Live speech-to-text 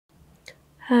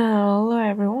Hello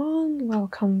everyone,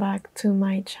 welcome back to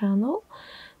my channel.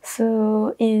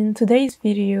 So in today's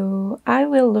video I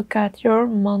will look at your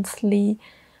monthly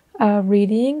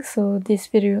reading. So this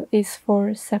video is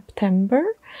for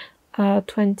September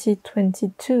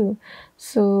 2022.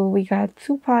 So we got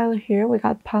two piles here. We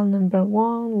got pile number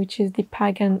 1, which is the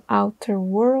Pagan Outer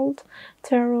World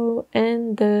Tarot,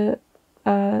 and the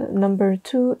number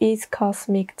 2 is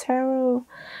Cosmic Tarot.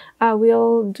 I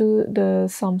will do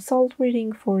some salt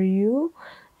reading for you,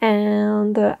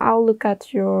 and I'll look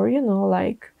at your,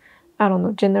 like, I don't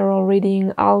know, general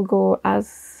reading. I'll go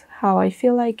as how I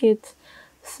feel like it.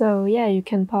 So yeah, you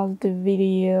can pause the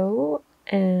video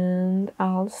and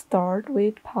I'll start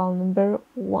with pile number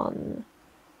 1.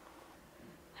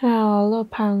 Hello,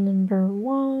 pile number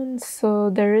 1. So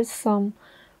there is some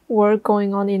work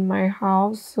going on in my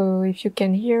house, so if you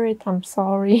can hear it, I'm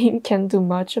sorry. Can't do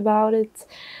much about it.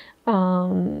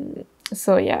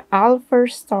 So yeah, I'll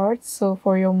first start. So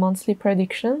for your monthly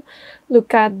prediction,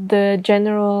 look at the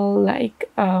general, like,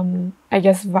 I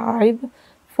guess vibe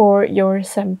for your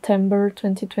September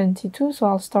 2022. So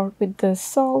I'll start with the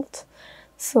salt.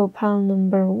 So pile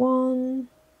number 1,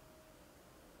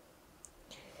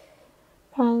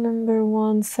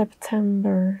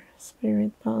 September,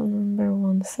 spirit pile number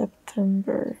 1,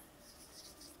 September.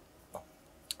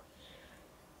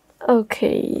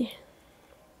 Okay,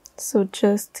 so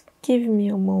just give me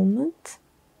a moment.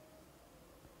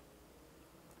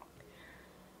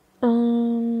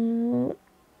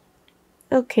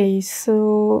 Okay,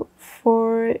 so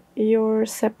for your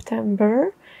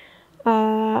September,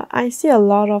 I see a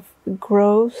lot of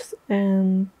growth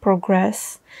and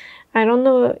progress. I don't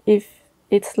know if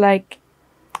it's like,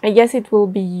 I guess it will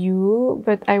be you,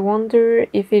 but I wonder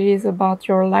if it is about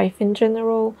your life in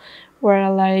general, where,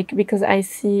 like, because I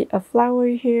see a flower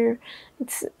here,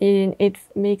 it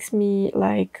makes me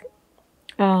like,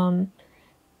 oh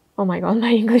my god,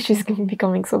 my English is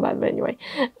becoming so bad, but anyway,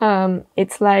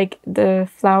 it's like the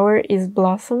flower is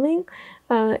blossoming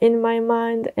in my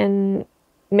mind, and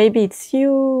maybe it's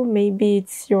you, maybe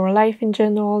it's your life in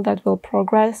general that will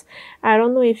progress. I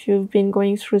don't know if you've been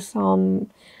going through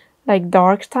some like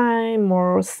dark time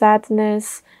or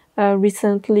sadness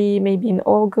recently, maybe in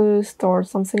August or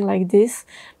something like this,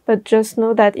 but just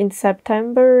know that in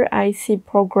September I see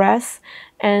progress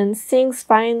and things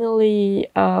finally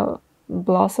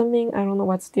blossoming. I don't know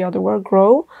what's the other word,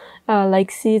 grow, like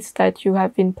seeds that you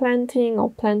have been planting or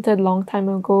planted long time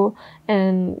ago,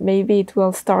 and maybe it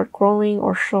will start growing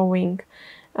or showing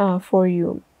for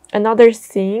you. Another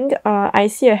thing, I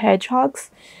see a hedgehog.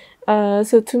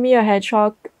 So to me, a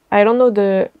hedgehog, I don't know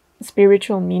the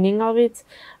spiritual meaning of it,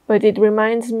 but it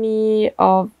reminds me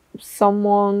of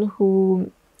someone who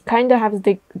kind of has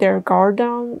their guard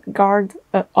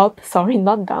up, sorry,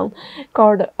 not down,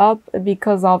 guard up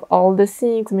because of all the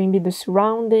things, maybe the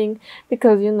surrounding,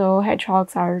 because you know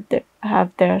hedgehogs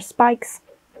have their spikes,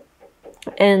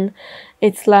 and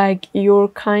it's like you're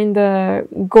kind of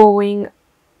going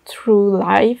through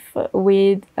life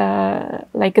with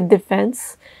like a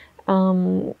defense,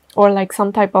 or like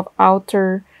some type of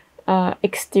outer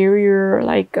exterior,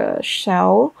 like a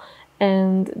shell,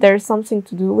 and there's something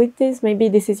to do with this. Maybe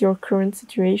this is your current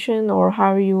situation or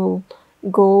how you'll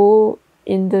go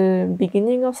in the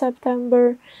beginning of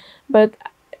September. But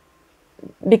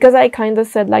because I kind of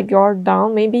said like guard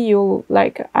down, maybe you'll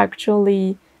like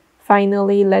actually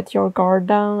finally let your guard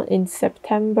down in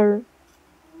September,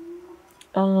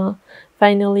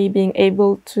 finally being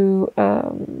able to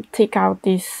take out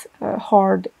this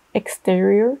hard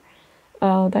exterior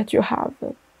that you have.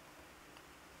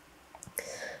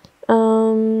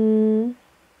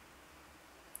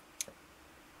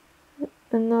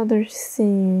 Another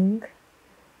thing,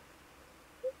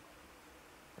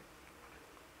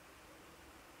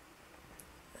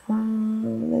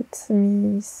 let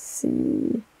me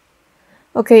see.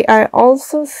 Okay, I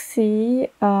also see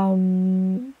a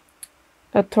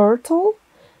turtle.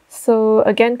 So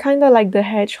again, kind of like the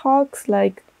hedgehogs.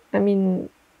 Like, I mean,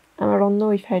 I don't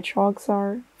know if hedgehogs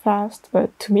are fast,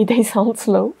 but to me they sound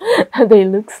slow. They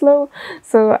look slow,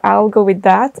 so I'll go with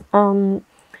that.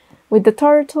 With the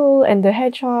turtle and the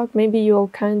hedgehog, maybe you'll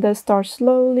kind of start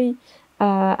slowly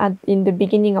in the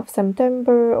beginning of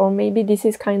September, or maybe this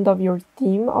is kind of your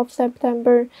theme of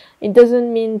September. It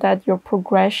doesn't mean that your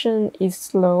progression is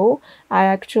slow. I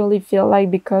actually feel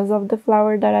like because of the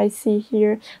flower that I see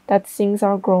here, that things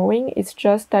are growing. It's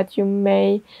just that you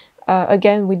may,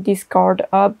 again, with this guard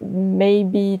up,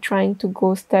 maybe trying to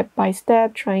go step by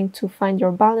step, trying to find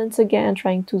your balance again,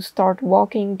 trying to start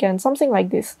walking again, something like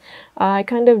this. I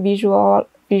kind of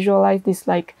visualize this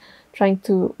like trying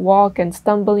to walk and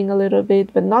stumbling a little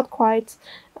bit, but not quite.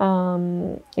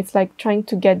 It's like trying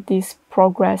to get this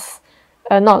progress,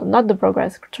 not the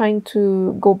progress, trying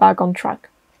to go back on track.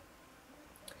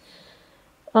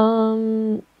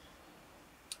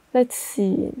 Let's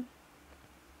see.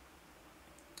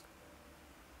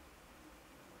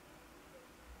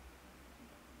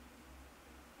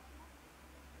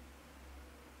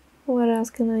 What else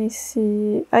can I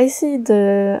see? I see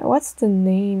the, what's the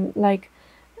name? Like,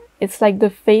 it's like the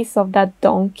face of that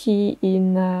donkey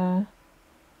in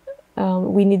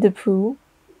Winnie the Pooh.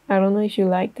 I don't know if you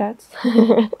like that.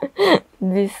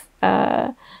 This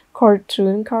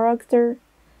cartoon character.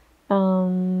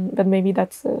 But maybe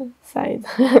that's a side,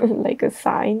 like a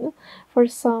sign for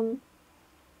some.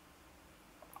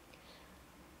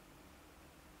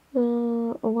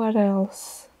 What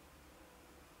else?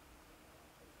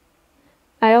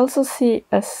 I also see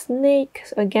a snake.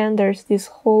 Again, there's this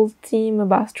whole theme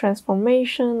about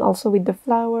transformation, also with the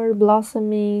flower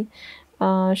blossoming,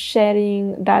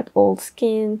 shedding that old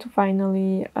skin to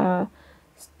finally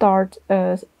start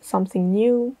something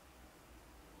new.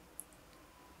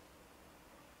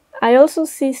 I also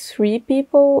see 3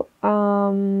 people,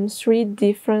 3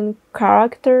 different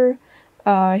characters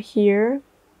here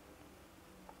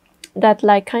that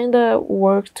like kind of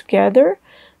work together.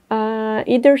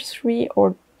 Either 3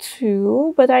 or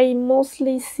 2, but I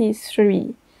mostly see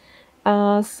 3.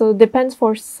 So depends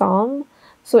for some.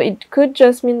 So it could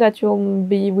just mean that you'll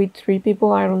be with 3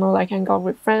 people, I don't know, like hang out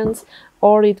with friends,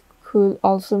 or it could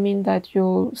also mean that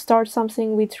you'll start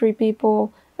something with 3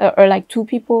 people, or like 2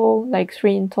 people, like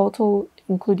 3 in total,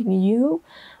 including you,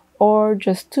 or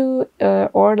just 2,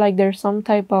 or like there's some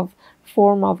type of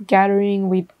form of gathering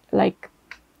with like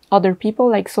other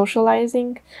people, like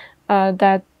socializing,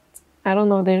 that, I don't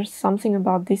know, there's something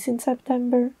about this in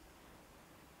September.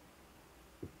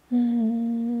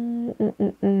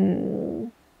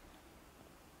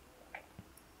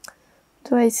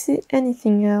 Do I see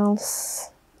anything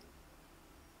else?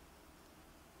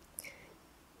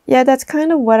 Yeah, that's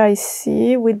kind of what I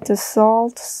see with the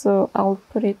salt, so I'll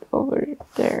put it over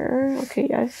there. Okay,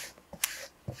 guys.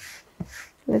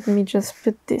 Let me just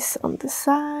put this on the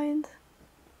side.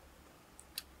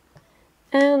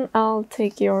 And I'll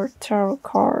take your tarot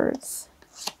cards.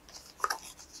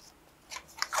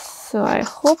 So I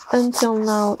hope until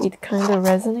now it kind of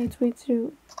resonates with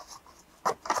you.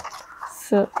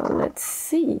 So let's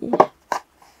see.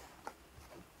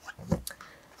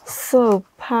 So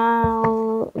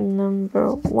pile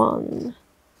number 1,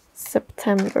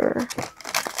 September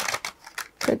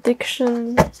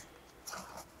prediction.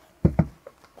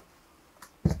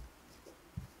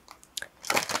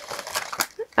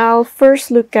 I'll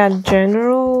first look at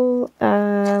general,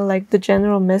 like the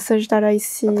general message that I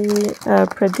see,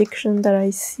 prediction that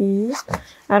I see.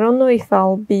 I don't know if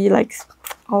I'll be like,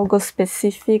 I'll go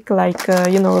specific, like,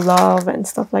 you know, love and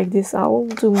stuff like this. I'll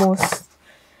do most.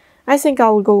 I think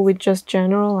I'll go with just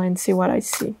general and see what I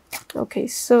see. Okay,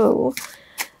 so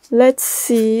let's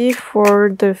see for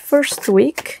the first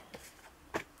week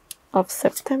of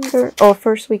September, or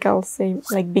first week, I'll say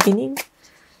like beginning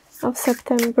of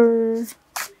September.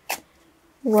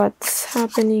 What's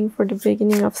happening for the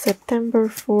beginning of September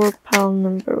for pile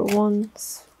number 1,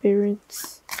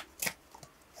 spirits?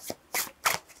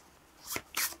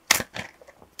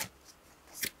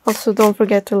 Also, don't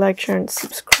forget to like, share, and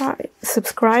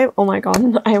subscribe. Oh my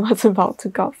god, I was about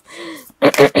to cough.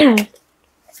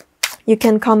 You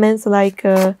can comment like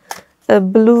a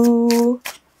blue,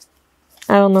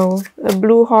 I don't know, a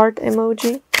blue heart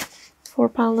emoji for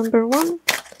pile number 1.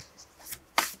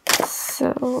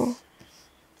 So,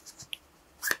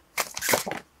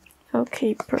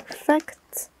 okay,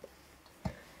 perfect.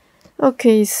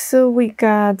 Okay, so we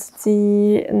got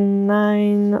the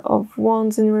 9 of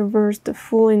Wands in reverse, the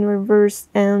Fool in reverse,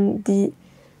 and the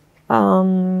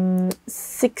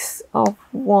 6 of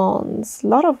Wands. A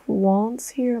lot of Wands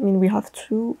here. I mean, we have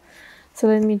 2. So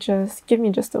let me just, give me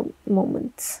just a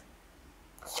moment.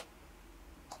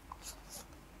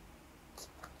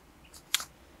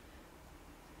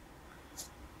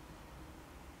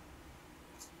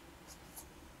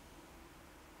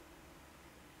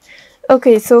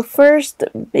 Okay, so first,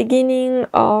 beginning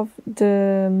of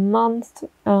the month,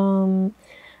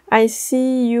 I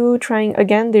see you trying,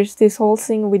 again, there's this whole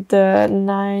thing with the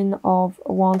 9 of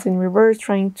Wands in reverse,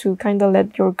 trying to kind of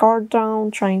let your guard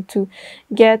down, trying to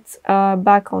get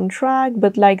back on track,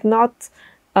 but like not,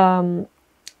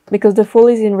 because the Fool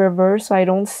is in reverse, so I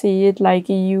don't see it like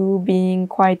you being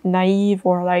quite naive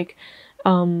or like,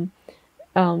 how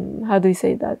do you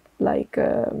say that, like,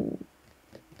 oh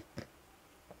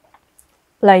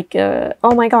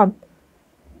my god,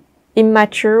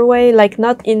 immature way, like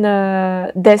not in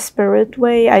a desperate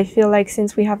way. I feel like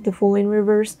since we have the Fool in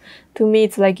reverse, to me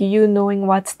it's like you knowing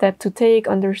what step to take,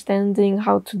 understanding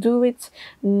how to do it,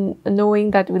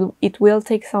 knowing that it will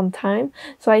take some time.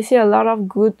 So I see a lot of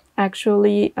good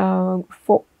actually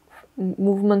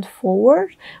movement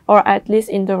forward, or at least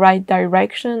in the right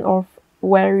direction of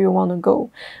where you want to go.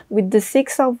 With the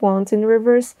Six of Wands in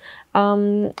reverse,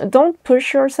 don't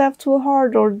push yourself too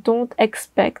hard, or don't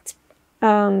expect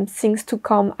things to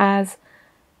come as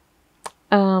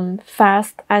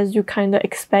fast as you kind of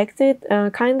expected,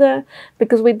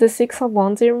 because with the Six of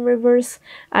Wands in reverse,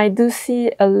 I do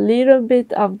see a little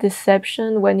bit of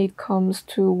deception when it comes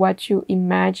to what you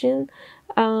imagine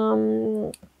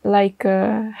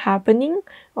happening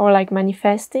or like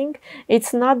manifesting.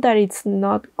 It's not that it's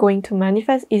not going to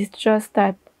manifest, it's just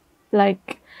that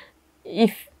like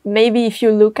if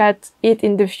you look at it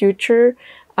in the future,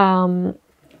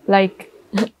 like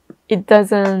it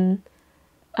doesn't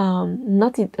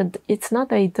it's not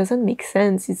that it doesn't make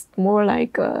sense, it's more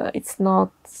like it's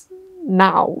not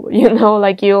now, you know,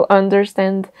 like you'll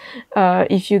understand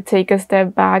if you take a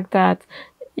step back that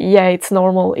yeah, it's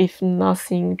normal if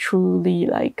nothing truly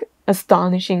like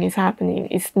astonishing is happening.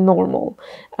 It's normal.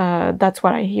 That's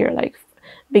what I hear, like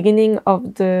beginning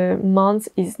of the month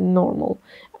is normal.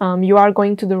 You are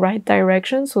going to the right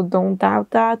direction, so don't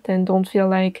doubt that, and don't feel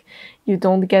like you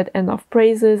don't get enough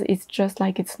praises. It's just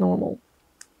like it's normal.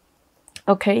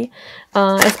 Okay,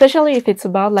 especially if it's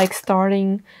about like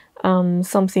starting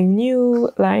something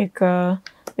new, like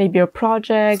maybe a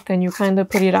project, and you kind of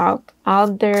put it out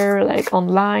there like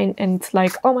online, and it's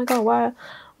like, oh my god,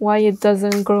 why it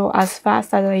doesn't grow as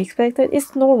fast as I expected.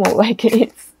 It's normal. Like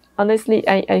it's honestly,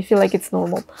 I feel like it's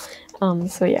normal.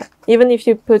 So yeah, even if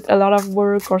you put a lot of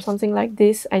work or something like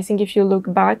this, I think if you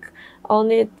look back on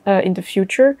it in the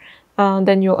future,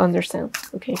 then you'll understand.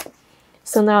 Okay,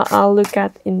 so now I'll look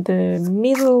at in the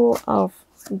middle of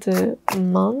the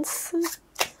month.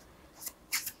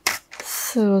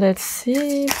 So let's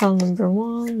see, pile number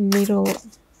 1, middle,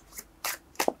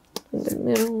 in the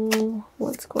middle,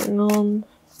 what's going on.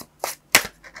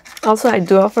 Also, I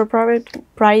do offer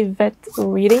private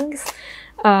readings.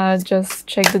 Just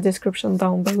check the description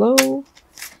down below.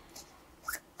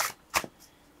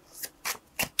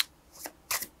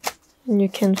 And you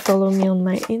can follow me on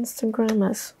my Instagram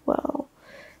as well.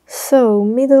 So,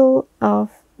 middle of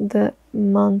the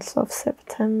month of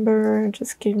September.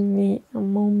 Just give me a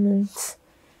moment.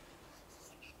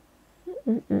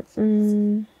 Got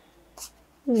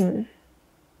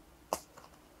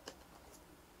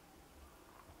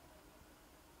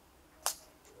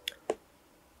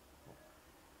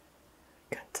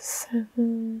the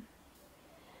 7.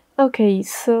 Okay,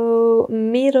 so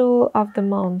middle of the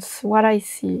month, what I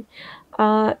see.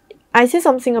 I see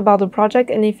something about the project,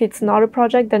 and if it's not a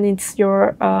project, then it's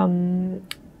your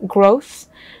growth.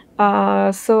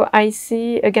 So I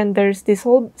see, again, there's this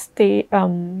whole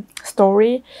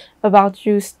story about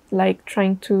you like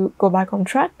trying to go back on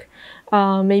track,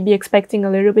 maybe expecting a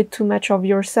little bit too much of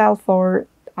yourself or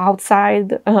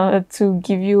outside to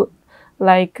give you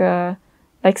like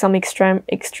some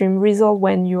extreme result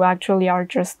when you actually are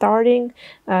just starting.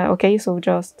 Okay, so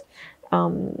just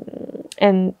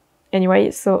and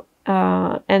anyway, so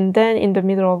and then in the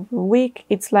middle of the week,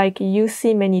 it's like you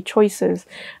see many choices.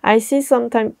 I see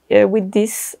sometimes with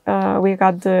this, we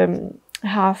got the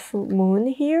half moon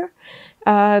here.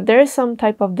 There is some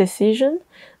type of decision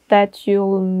that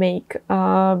you'll make,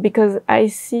 because I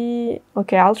see,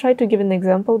 okay, I'll try to give an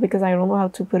example because I don't know how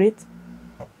to put it.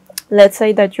 Let's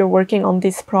say that you're working on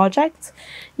this project,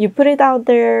 you put it out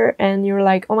there and you're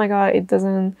like, oh my god, it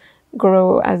doesn't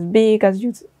grow as big as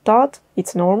you thought.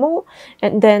 It's normal.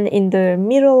 And then in the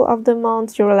middle of the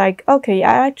month, you're like, okay,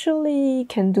 I actually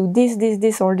can do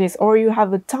this or this, or you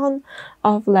have a ton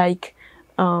of like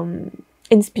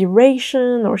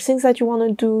inspiration or things that you want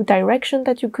to do, direction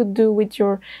that you could do with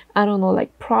your, I don't know,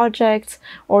 like projects,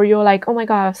 or you're like, oh my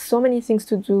god, I have so many things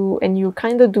to do, and you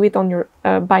kind of do it on your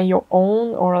by your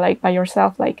own, or like by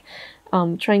yourself, like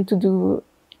trying to do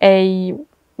A,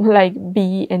 like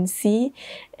B and C,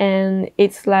 and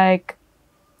it's like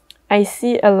I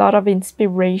see a lot of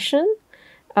inspiration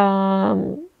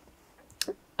in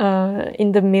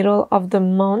the middle of the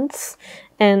months,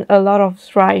 and a lot of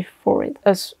drive for it,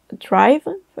 a drive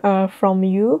from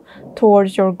you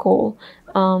towards your goal.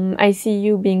 I see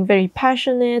you being very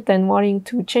passionate and wanting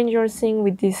to change your thing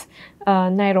with this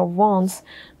Knight of Wands,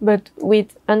 but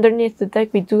with underneath the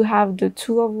deck we do have the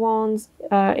Two of Wands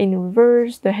in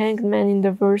reverse, the Hanged Man in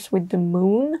the verse with the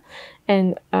Moon,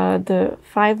 and the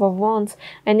Five of Wands,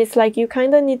 and it's like you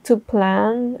kind of need to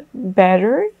plan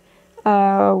better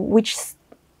which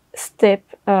step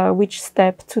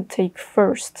to take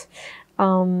first.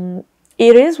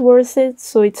 It is worth it,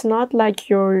 so it's not like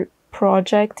your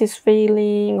project is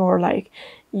failing or like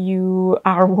you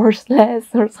are worthless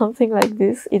or something like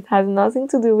this. It has nothing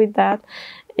to do with that.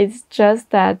 It's just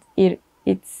that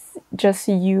it's just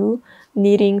you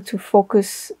needing to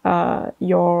focus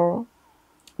your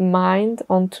mind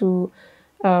onto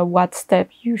what step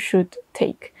you should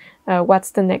take.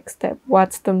 What's the next step?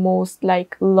 What's the most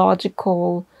like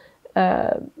logical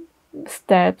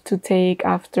step to take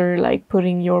after like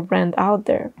putting your brand out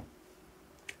there?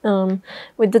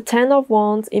 With the Ten of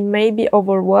Wands, it may be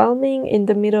overwhelming in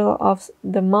the middle of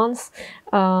the month,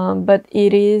 but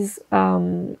it is,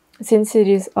 since it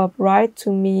is upright,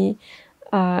 to me,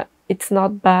 it's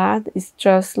not bad. It's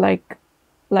just like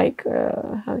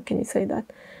how can you say that?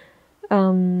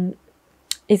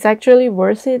 It's actually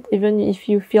worth it, even if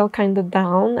you feel kind of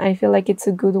down. I feel like it's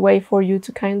a good way for you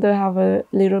to kind of have a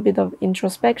little bit of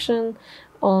introspection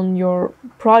on your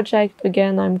project.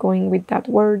 Again, I'm going with that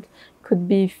word. Could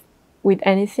be with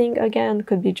anything, again,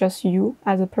 could be just you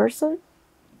as a person.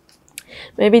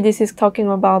 Maybe this is talking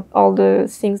about all the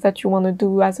things that you want to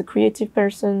do as a creative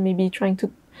person, maybe trying to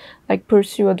like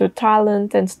pursue other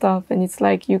talent and stuff, and it's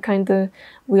like you kind of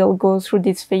will go through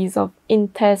this phase of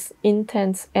intense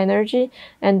energy,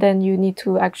 and then you need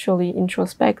to actually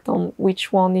introspect on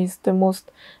which one is the most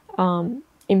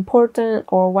important,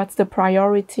 or what's the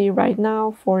priority right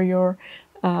now for your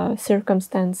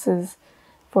circumstances,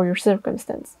 for your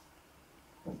circumstance.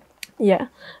 Yeah.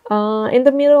 In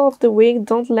the middle of the week,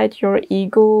 don't let your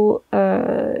ego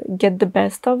get the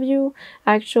best of you.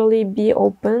 Actually be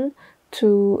open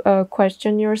to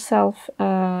question yourself,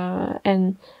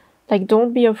 and like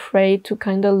don't be afraid to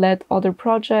kind of let other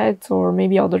projects or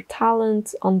maybe other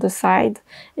talents on the side.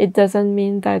 It doesn't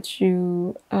mean that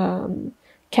you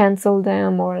cancel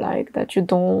them, or like that you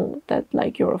don't, that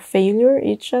like you're a failure.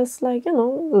 It's just like, you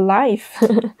know, life.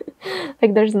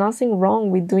 Like there's nothing wrong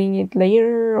with doing it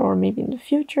later or maybe in the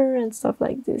future and stuff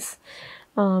like this,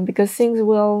 because things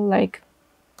will, like,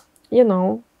 you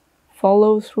know,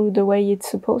 follow through the way it's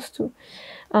supposed to.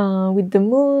 With the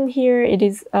moon here, it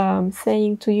is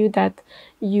saying to you that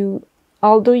you,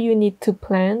 although you need to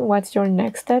plan what's your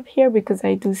next step here, because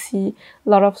I do see a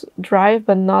lot of drive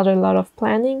but not a lot of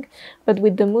planning. But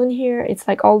with the moon here, it's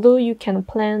like, although you can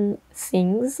plan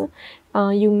things,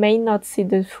 you may not see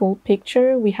the full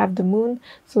picture. We have the moon,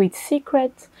 so it's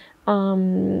secret.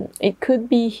 It could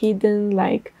be hidden,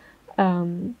 like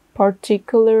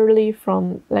particularly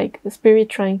from like the spirit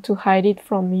trying to hide it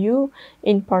from you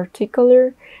in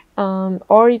particular.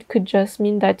 Or it could just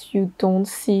mean that you don't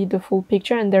see the full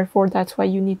picture, and therefore that's why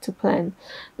you need to plan.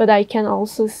 But I can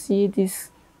also see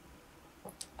this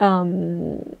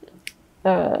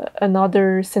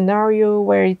another scenario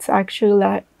where it's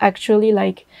actually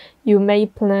like you may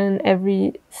plan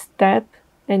every step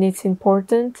and it's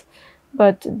important,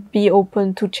 but be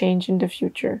open to change in the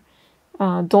future.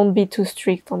 Don't be too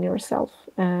strict on yourself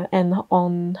and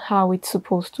on how it's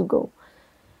supposed to go.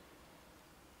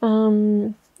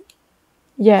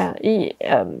 Yeah,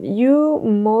 you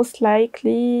most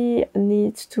likely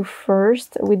need to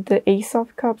first, with the Ace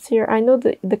of Cups here, I know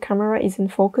the camera is in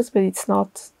focus, but it's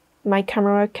not, my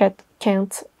camera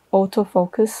can't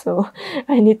autofocus, so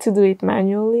I need to do it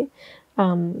manually.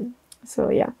 So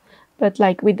yeah, but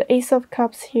like with the Ace of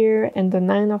Cups here and the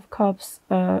Nine of Cups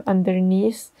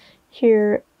underneath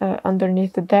here,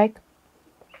 underneath the deck,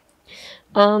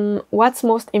 what's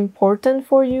most important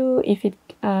for you, if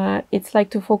it's like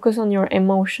to focus on your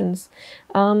emotions.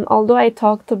 Although I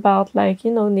talked about, like,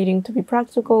 you know, needing to be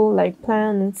practical, like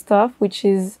plan and stuff, which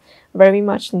is very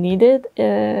much needed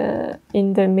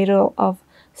in the middle of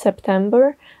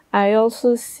September, I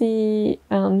also see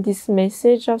this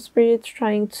message of spirit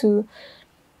trying to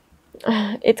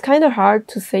it's kind of hard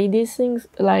to say these things,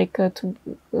 like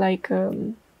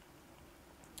you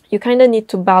kind of need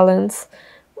to balance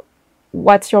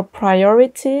what's your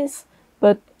priorities,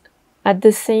 but at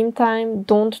the same time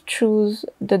don't choose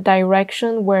the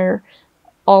direction where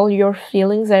all your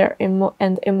feelings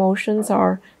and emotions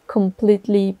are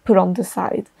completely put on the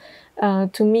side.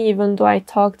 To me, even though I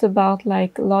talked about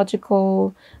like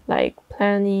logical, like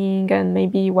planning and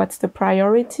maybe what's the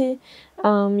priority,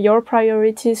 your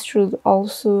priorities should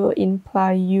also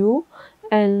imply you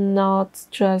and not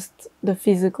just the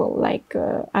physical. Like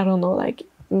I don't know, like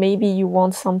maybe you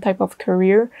want some type of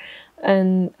career,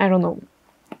 and I don't know,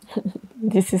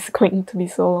 this is going to be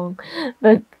so long,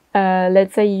 but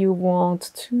let's say you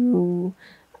want to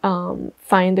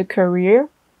find a career,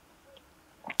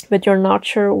 but you're not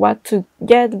sure what to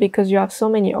get because you have so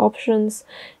many options.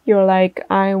 You're like,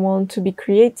 I want to be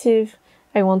creative,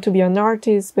 I want to be an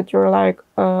artist, but you're like,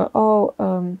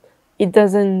 it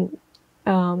doesn't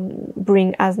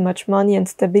bring as much money and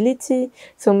stability,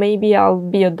 so maybe I'll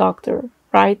be a doctor,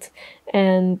 right?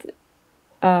 And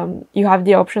you have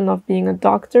the option of being a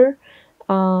doctor,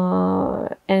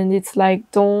 and it's like,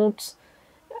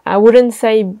 I wouldn't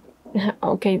say,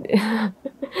 okay,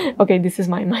 okay, this is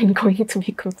my mind going to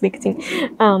be conflicting,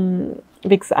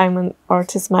 because I'm an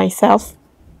artist myself.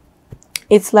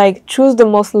 It's like, choose the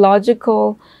most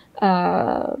logical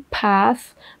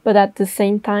path, but at the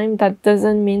same time, that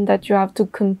doesn't mean that you have to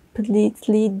completely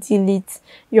delete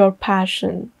your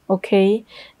passion, okay?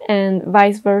 And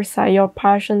vice versa, your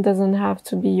passion doesn't have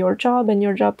to be your job, and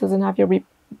your job doesn't have to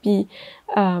be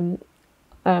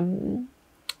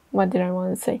what did I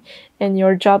want to say? And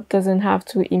your job doesn't have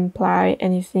to imply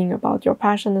anything about your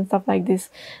passion and stuff like this,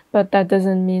 but that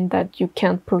doesn't mean that you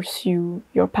can't pursue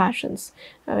your passions.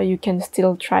 You can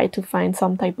still try to find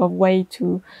some type of way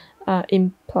to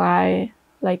imply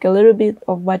like a little bit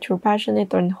of what you're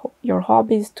passionate on, your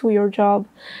hobbies, to your job.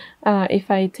 If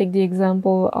I take the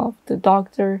example of the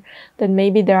doctor, then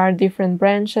maybe there are different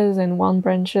branches, and one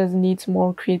branch needs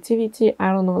more creativity.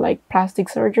 I don't know, like plastic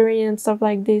surgery and stuff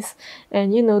like this.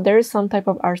 And you know, there's some type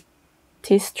of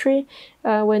artistry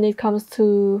when it comes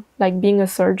to like being a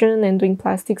surgeon and doing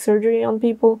plastic surgery on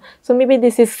people. So maybe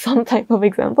this is some type of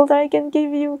example that I can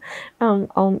give you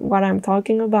on what I'm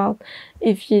talking about.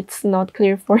 If it's not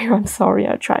clear for you, I'm sorry.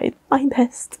 I tried my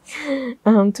best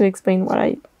to explain what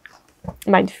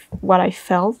I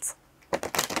felt.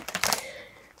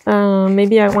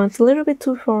 Maybe I went a little bit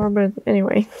too far, but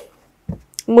anyway,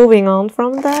 moving on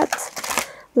from that,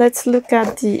 let's look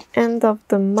at the end of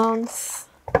the month.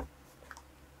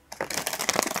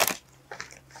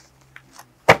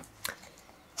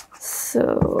 So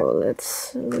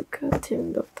let's look at the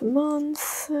end of the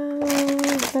month.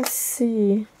 Let's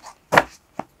see.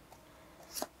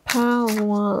 Pile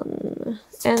 1,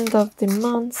 end of the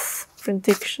month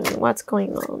prediction. What's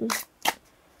going on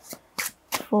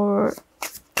for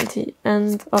the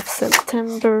end of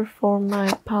September for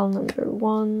my pile number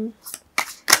 1?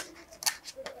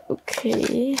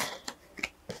 Okay.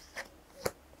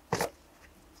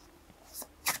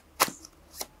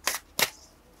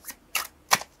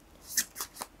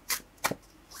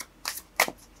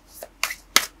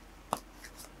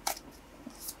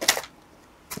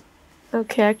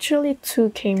 Okay, actually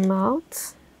 2 came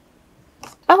out.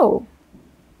 Oh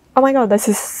my god, this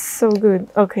is so good.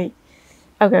 Okay.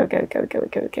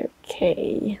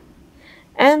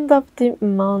 End of the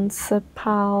month,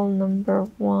 pile number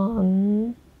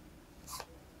 1.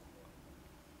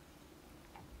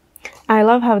 I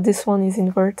love how this one is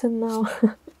inverted now.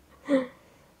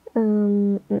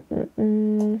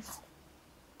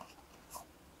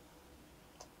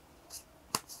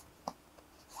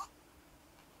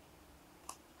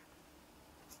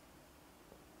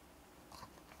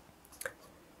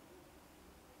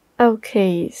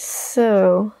 Okay,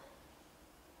 so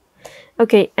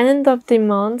end of the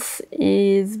month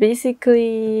is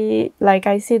basically like,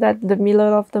 I see that the middle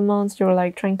of the month you're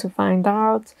like trying to find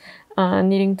out,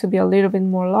 needing to be a little bit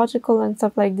more logical and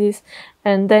stuff like this,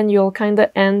 and then you'll kind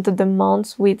of end the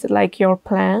month with like your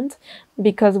plans,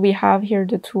 because we have here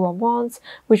the 2 of Wands,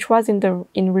 which was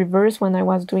in reverse when I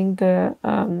was doing the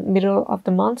middle of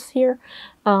the month here.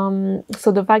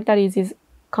 So the fact that it is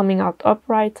coming out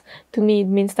upright, to me it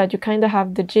means that you kind of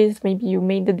have the gist, maybe you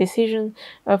made the decision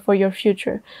for your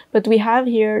future. But we have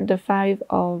here the 5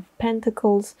 of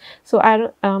Pentacles, so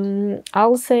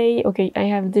I'll say, okay, I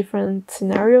have different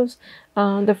scenarios.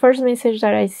 The first message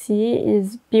that I see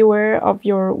is beware of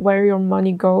where your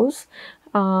money goes.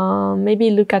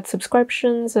 Maybe look at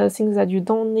subscriptions, things that you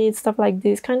don't need, stuff like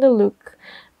this. Kind of look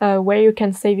where you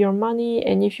can save your money,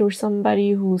 and if you're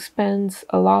somebody who spends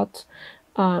a lot,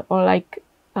 or like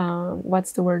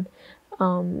what's the word,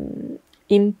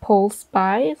 impulse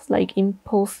buys, like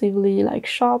impulsively like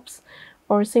shops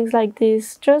or things like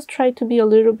this, just try to be a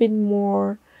little bit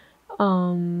more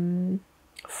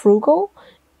frugal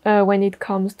when it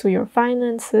comes to your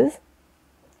finances,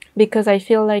 because I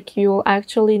feel like you'll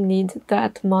actually need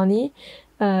that money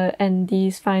and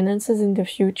these finances in the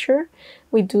future.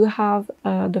 We do have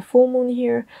the full moon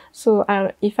here, so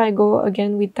if I go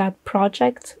again with that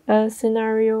project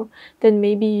scenario, then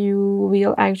maybe you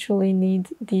will actually need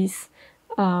this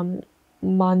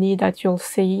money that you'll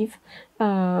save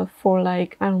for,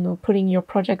 like, I don't know, putting your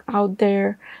project out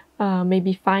there,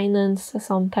 maybe finance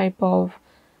some type of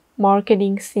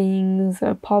marketing things,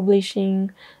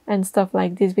 publishing and stuff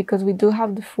like this, because we do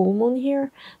have the full moon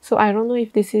here. So I don't know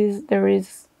if this is, there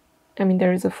is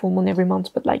a full moon every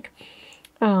month, but like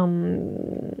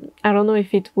I don't know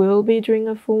if it will be during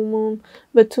a full moon,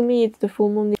 but to me it's the full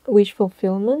moon wish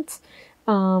fulfillment.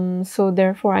 So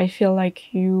therefore I feel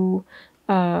like you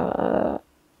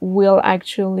will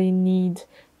actually need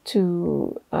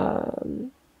to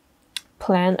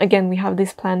plan. Again, we have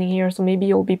this planning here, so maybe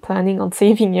you'll be planning on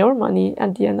saving your money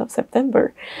at the end of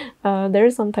September. There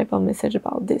is some type of message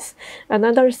about this.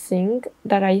 Another thing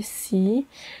that I see,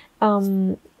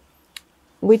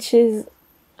 which is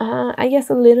I guess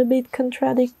a little bit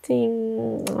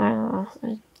contradicting,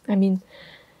 I mean,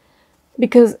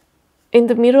 because in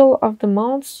the middle of the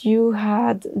month you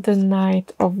had the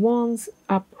Knight of Wands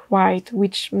upright,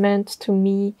 which meant to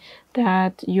me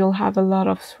that you'll have a lot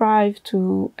of thrive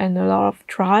to and a lot of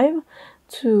drive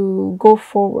to go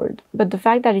forward. But the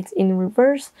fact that it's in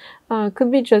reverse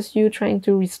could be just you trying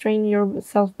to restrain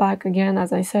yourself back again,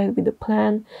 as I said, with the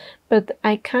plan. But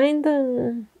I kind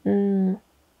of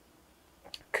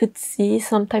could see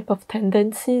some type of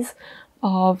tendencies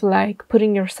of like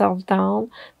putting yourself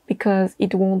down because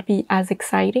it won't be as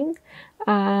exciting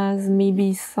as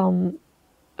maybe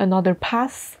another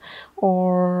path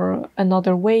or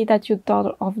another way that you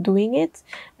thought of doing it.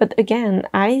 But again,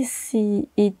 I see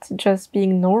it just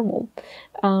being normal.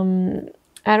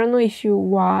 I don't know if you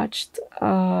watched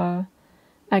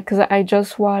because I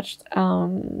just watched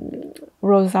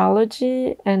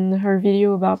Rosology and her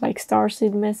video about like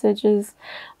starseed messages,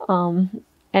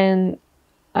 and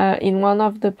in one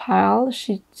of the piles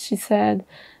she said,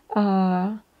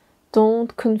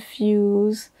 don't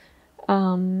confuse,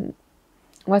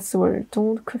 what's the word?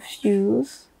 Don't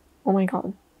confuse. Oh my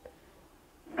god.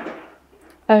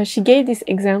 She gave this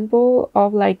example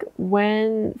of like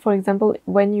when, for example,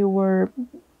 when you were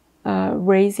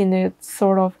raised in a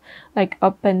sort of like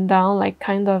up and down, like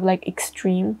kind of like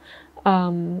extreme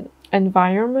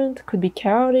environment, could be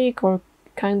chaotic or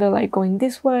kind of like going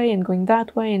this way and going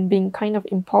that way and being kind of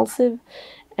impulsive,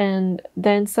 and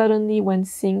then suddenly when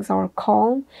things are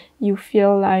calm you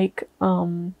feel like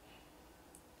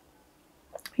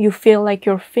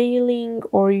you're failing,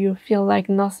 or you feel like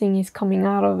nothing is coming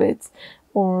out of it,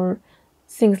 or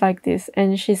things like this.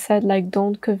 And she said like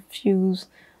don't confuse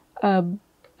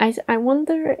I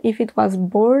wonder if it was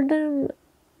boredom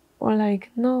or like,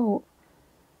 no.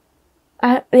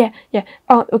 Yeah.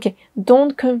 Oh, okay.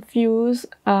 Don't confuse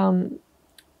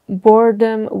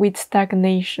boredom with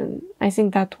stagnation. I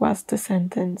think that was the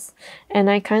sentence.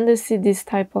 And I kind of see this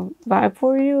type of vibe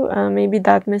for you. Maybe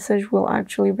that message will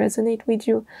actually resonate with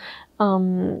you.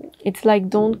 It's like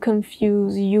don't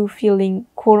confuse you feeling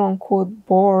quote-unquote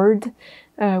bored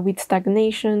with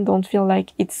stagnation. Don't feel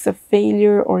like it's a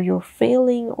failure or you're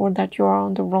failing or that you are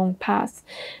on the wrong path.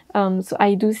 So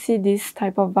I do see this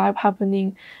type of vibe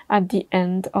happening at the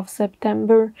end of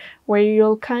September, where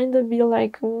you'll kind of be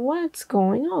like, what's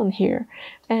going on here?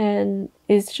 And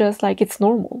it's just like, it's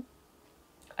normal.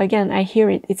 Again, I hear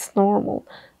it, it's normal.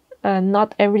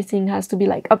 Not everything has to be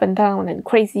like up and down and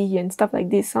crazy and stuff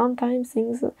like this. Sometimes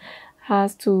things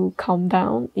has to calm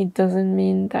down. It doesn't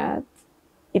mean that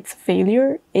it's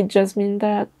failure. It just means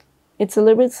that it's a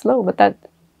little bit slow, but that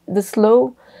the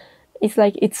slow, it's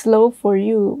like it's slow for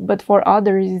you, but for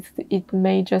others it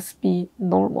may just be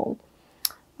normal.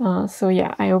 So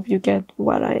yeah, I hope you get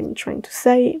what I'm trying to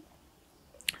say.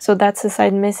 So that's a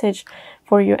side message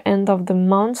for your end of the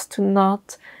month, to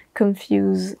not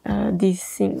confuse these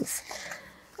things.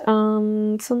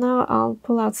 So now I'll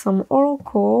pull out some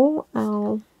oracle.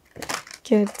 I'll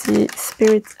get the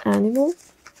spirit animal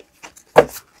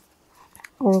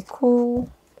oracle.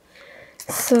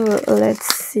 So let's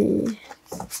see,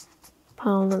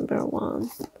 pile number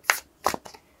 1.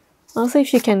 Also,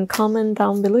 if you can comment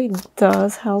down below, it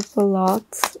does help a lot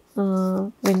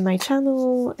with my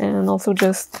channel and also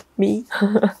just me.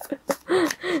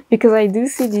 Because I do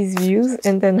see these views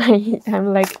and then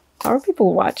I'm like, are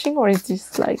people watching or is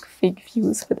this like fake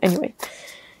views? But anyway,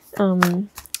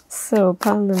 so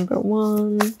pile number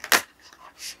 1,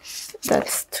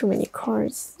 that's too many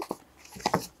cards.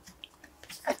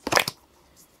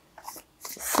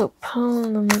 So pile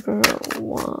number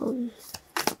 1.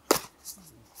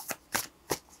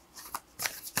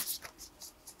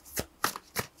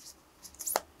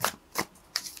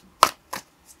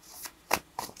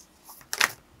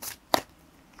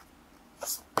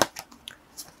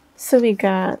 So we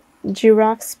got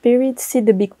giraffe spirit, see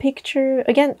the big picture.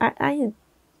 Again, I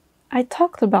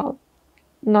talked about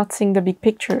not seeing the big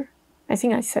picture. I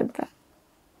think I said that.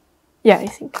 Yeah, I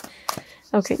think.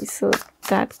 Okay, so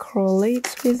that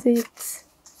correlates with it.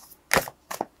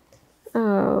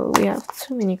 we have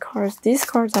too many cards. These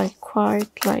cards are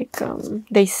quite like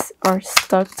they are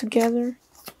stuck together,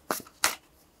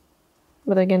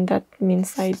 but again that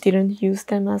means I didn't use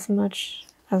them as much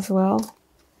as well.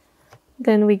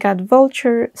 Then we got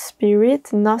Vulture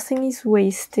Spirit, nothing is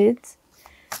wasted.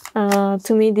 To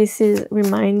me this is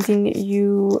reminding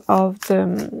you of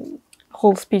the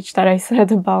whole speech that I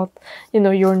said about, you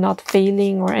know, you're not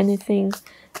failing or anything.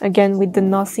 Again, with the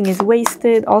nothing is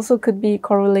wasted, also could be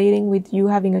correlating with you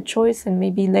having a choice and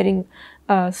maybe letting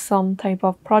some type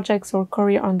of projects or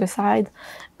career on the side.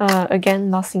 Again,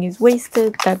 nothing is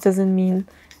wasted. That doesn't mean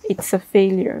it's a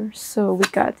failure. So we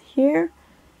got here,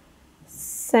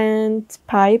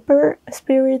 Sandpiper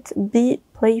Spirit, be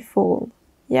playful.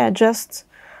 Yeah, just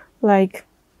like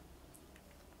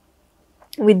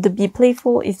with the be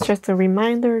playful, it's just a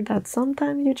reminder that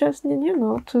sometimes you just need, you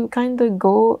know, to kind of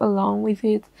go along with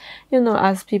it, you know,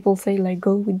 as people say, like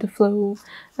go with the flow.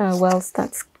 Well,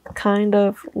 that's kind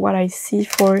of what I see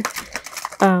for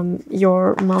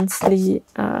your monthly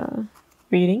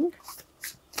reading.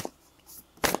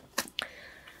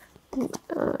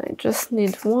 I just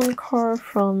need one card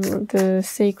from the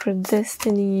Sacred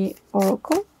Destiny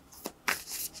Oracle.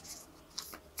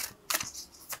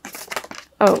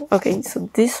 Oh, okay, so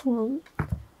this one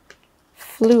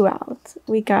flew out.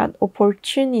 We got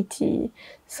opportunity.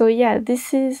 So yeah,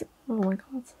 this is, oh my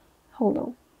god, hold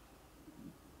on.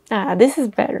 Ah, this is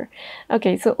better.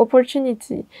 Okay, so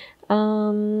opportunity.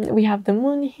 We have the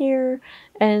moon here,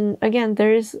 and again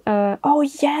there's oh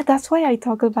yeah, that's why I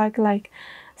talk about like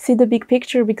see the big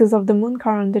picture, because of the moon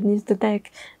card underneath the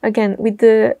deck. Again, with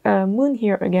the moon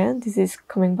here, again, this is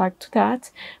coming back to that.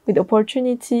 With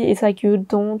opportunity, it's like you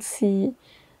don't see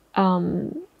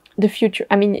the future.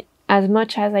 I mean, as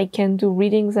much as I can do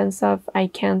readings and stuff, I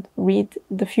can't read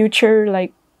the future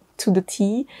like to the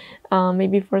T.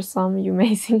 Maybe for some you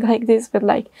may think like this, but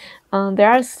like there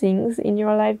are things in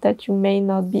your life that you may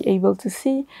not be able to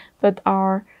see, but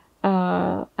are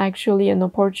actually an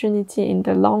opportunity in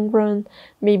the long run.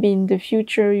 Maybe in the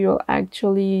future you'll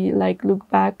actually like look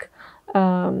back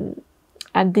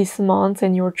at this month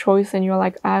and your choice, and you're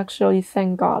like, actually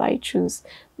thank God I choose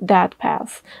that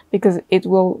path, because it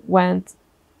will went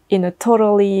in a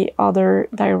totally other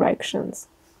directions.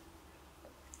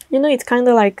 You know, it's kind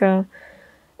of like a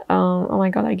oh my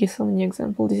god, I give so many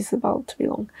examples, this is about to be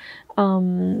long.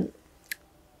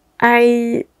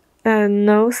 I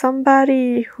know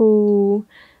somebody who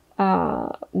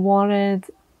wanted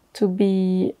to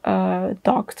be a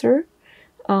doctor,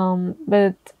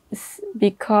 but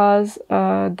because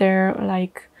their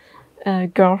like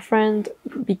girlfriend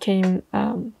became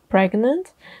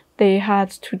pregnant, they had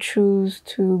to choose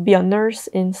to be a nurse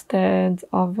instead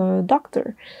of a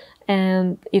doctor.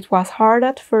 And it was hard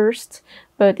at first,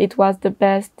 but it was the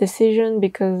best decision,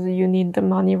 because you need the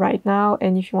money right now,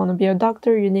 and if you want to be a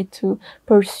doctor you need to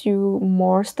pursue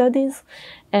more studies.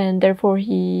 And therefore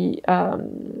he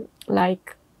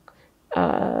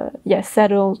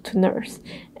settled to nurse.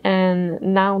 And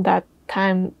now that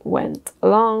time went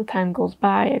along, time goes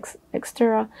by,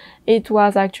 etc. It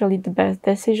was actually the best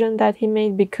decision that he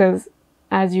made, because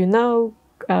as you know,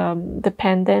 the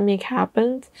pandemic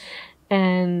happened.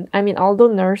 And I mean,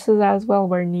 although nurses as well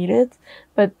were needed,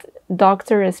 but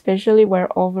doctors especially were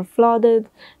overflooded.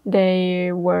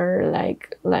 They were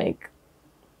like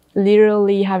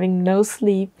literally having no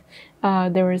sleep.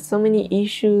 There were so many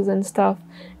issues and stuff,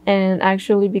 and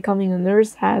actually becoming a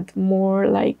nurse had more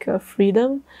like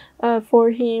freedom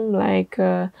for him, like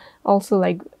also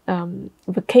like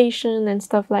vacation and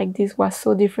stuff like this was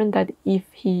so different that if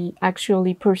he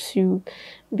actually pursued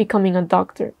becoming a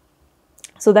doctor.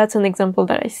 So that's an example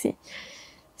that I see.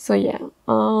 So yeah,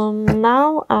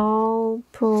 now I'll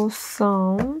pull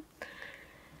some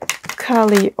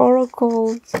Kali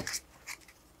Oracle.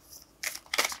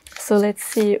 So let's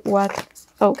see what,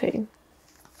 okay,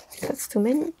 that's too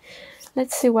many.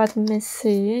 Let's see what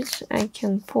message I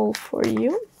can pull for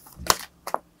you.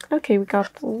 Okay, we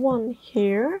got one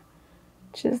here,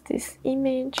 which is this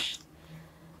image.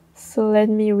 So let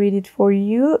me read it for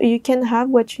you. You can have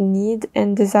what you need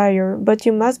and desire, but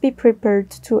you must be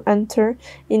prepared to enter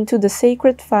into the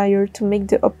sacred fire to make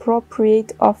the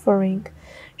appropriate offering.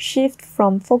 Shift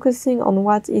from focusing on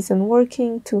what isn't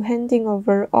working to handing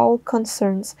over all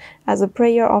concerns as a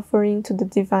prayer offering to the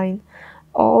divine.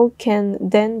 All can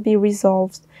then be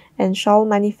resolved and shall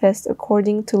manifest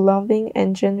according to loving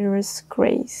and generous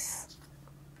grace.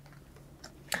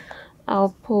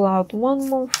 I'll pull out one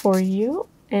more for you,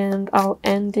 and I'll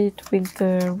end it with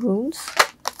the runes.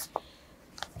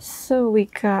 So we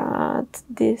got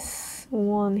this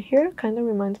one here, kind of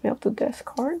reminds me of the death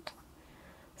card.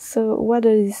 So what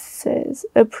does it says?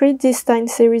 A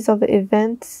predestined series of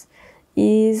events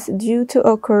is due to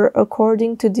occur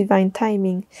according to divine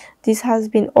timing. This has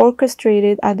been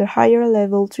orchestrated at a higher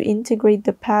level to integrate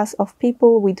the paths of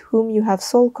people with whom you have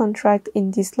soul contract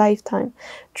in this lifetime.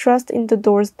 Trust in the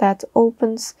doors that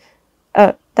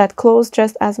close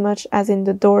just as much as in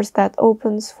the doors that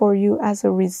opens for you as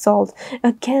a result.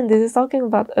 Again, this is talking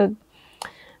about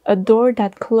a door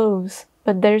that closes,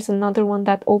 but there's another one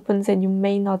that opens and you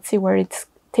may not see where it's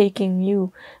taking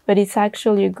you, but it's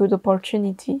actually a good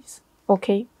opportunities.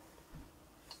 Okay,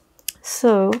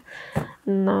 so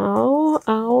now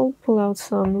I'll pull out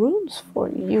some runes for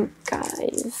you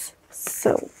guys.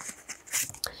 So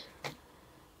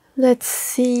let's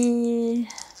see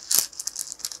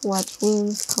what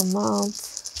runes come out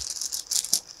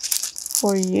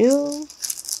for you.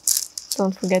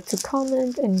 Don't forget to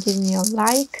comment and give me a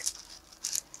like.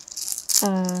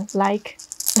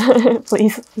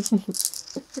 Please.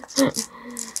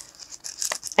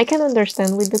 I can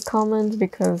understand with the comment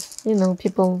because, you know,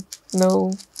 people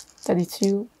know that it's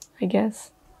you, I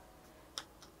guess.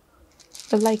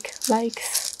 But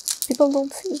likes, people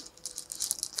don't see.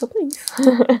 So please.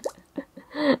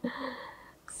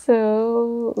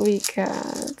 So we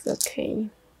got, okay.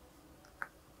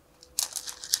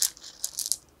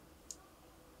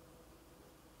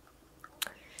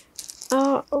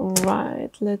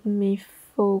 Alright, let me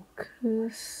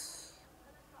focus.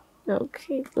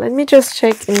 Okay, let me just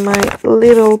check in my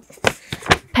little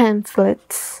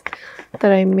pamphlets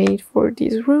that I made for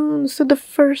these runes. So the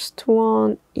first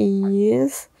one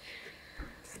is,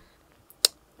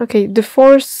 okay, the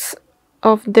force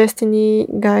of destiny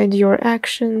guide your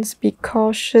actions, be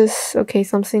cautious. Okay,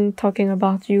 something talking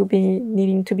about you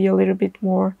needing to be a little bit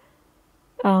more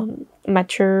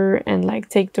mature and like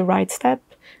take the right step,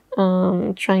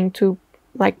 trying to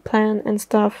like plan and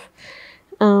stuff.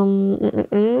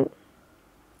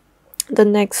 The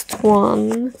next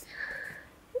one,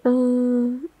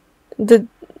 the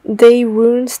day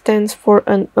rune stands for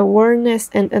an awareness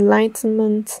and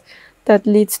enlightenment that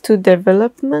leads to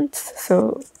development,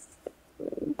 so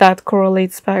that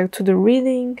correlates back to the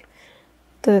reading.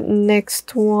 The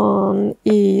next one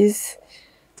is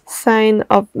sign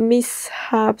of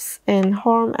mishaps and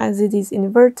harm, as it is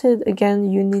inverted.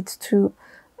 Again, you need to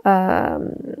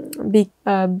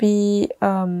be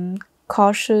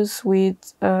cautious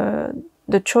with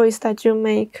the choice that you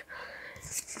make.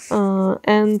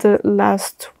 And the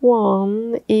last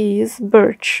one is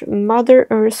birch, Mother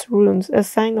Earth runes, a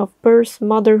sign of birth,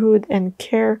 motherhood, and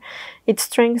care. It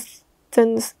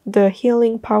strengthens the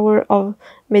healing power of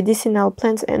medicinal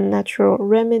plants and natural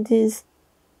remedies.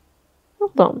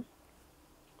 Hold on.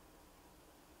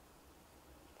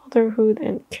 Motherhood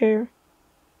and care.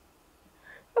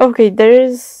 Okay, there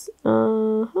is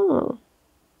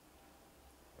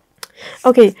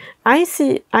okay, I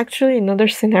see actually another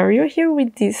scenario here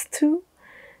with these two.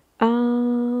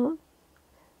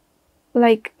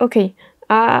 Like, okay,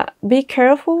 be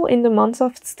careful in the month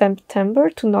of September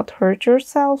to not hurt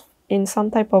yourself in some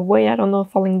type of way. I don't know,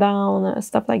 falling down,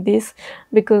 stuff like this,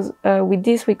 because with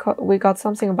this we got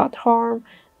something about harm,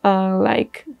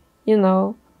 like, you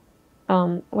know,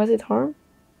 was it harm?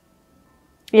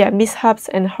 Yeah, mishaps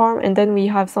and harm, and then we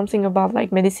have something about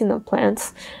like medicinal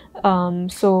plants,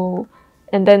 so,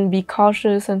 and then be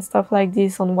cautious and stuff like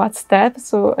this on what step.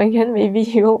 So again, maybe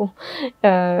you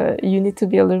need to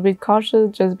be a little bit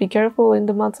cautious. Just be careful in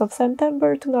the month of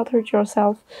September to not hurt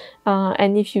yourself,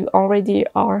 and if you already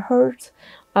are hurt,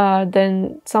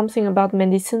 then something about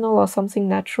medicinal or something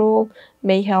natural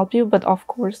may help you, but of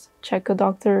course check a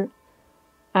doctor.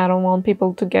 I don't want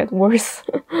people to get worse.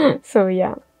 So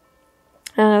yeah.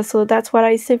 So that's what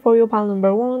I say for your pile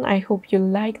number 1. I hope you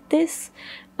like this.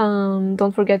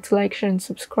 Don't forget to like, share, and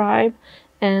subscribe,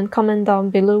 and comment down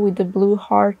below with the blue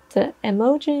heart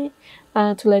emoji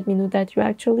to let me know that you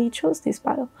actually chose this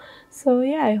pile. So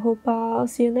yeah, I hope I'll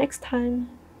see you next time.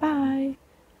 Bye!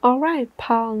 Alright,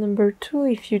 pile number 2,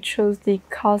 if you chose the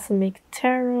Cosmic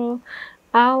Tarot,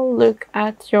 I'll look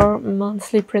at your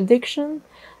monthly prediction.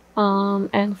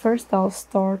 And first I'll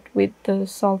start with the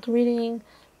salt reading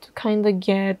to kind of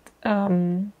get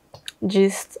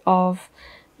gist of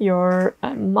your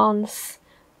months,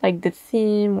 like the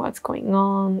theme, what's going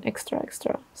on, extra.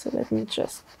 So let me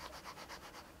just...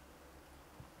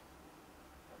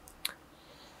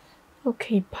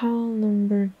 Okay, pile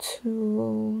number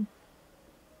 2.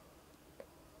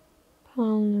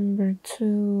 Pile number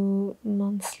 2,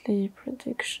 monthly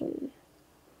prediction.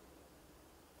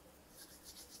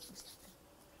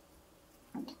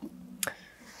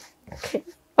 Okay.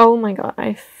 Oh my god,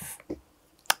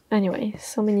 anyway,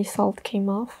 so many salt came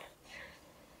off.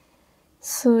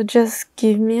 So just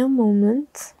give me a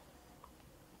moment.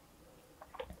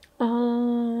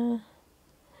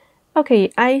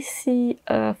 Okay, I see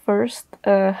first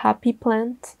a happy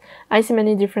plant. I see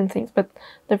many different things, but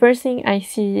the first thing I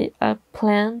see a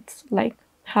plant like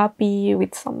happy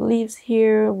with some leaves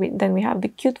here. Then we have the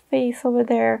cute face over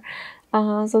there.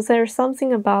 So there's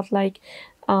something about like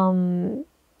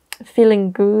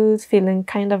feeling good, feeling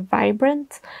kind of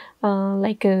vibrant,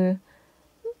 like a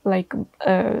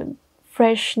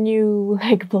fresh new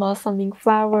like blossoming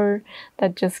flower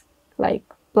that just like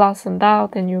blossomed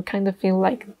out, and you kind of feel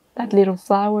like that little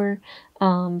flower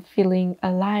feeling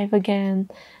alive again.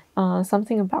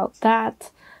 Something about that.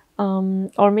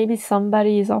 Or maybe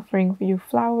somebody is offering you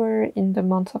flower in the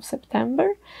month of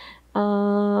September.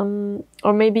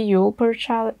 Or maybe you'll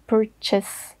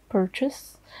purchase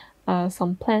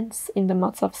some plants in the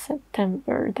month of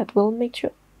September that will make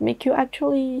you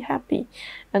actually happy.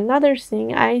 Another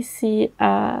thing, I see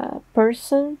a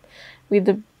person with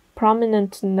a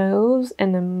prominent nose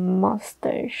and a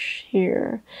mustache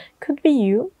here. Could be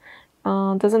you.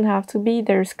 Doesn't have to be.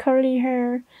 There's curly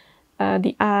hair,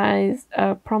 the eyes,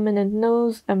 a prominent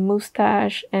nose, a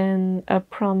mustache, and a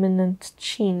prominent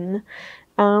chin.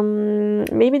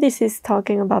 Maybe this is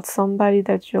talking about somebody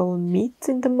that you'll meet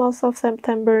in the month of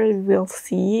September. We'll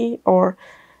see, or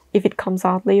if it comes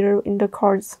out later in the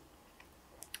cards.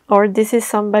 Or this is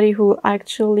somebody who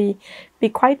actually be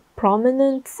quite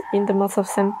prominent in the month of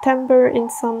September in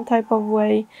some type of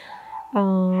way.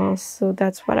 So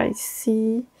that's what I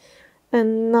see.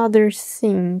 Another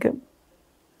thing.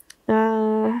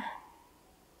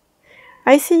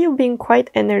 I see you being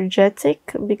quite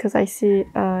energetic because I see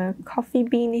a coffee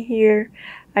bean here.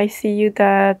 I see you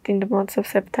that in the months of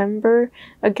September,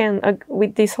 again,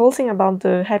 with this whole thing about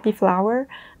the happy flower,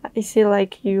 I see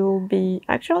like you'll be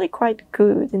actually quite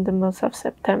good in the months of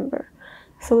September.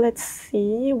 So let's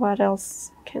see, what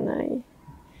else can I...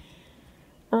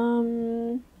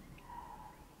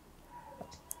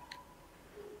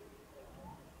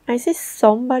 I see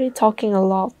somebody talking a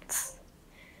lot.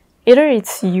 Either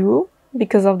it's you,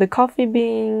 because of the coffee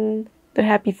bean, the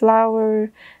happy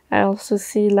flower. I also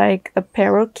see like a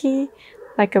parakeet,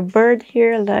 like a bird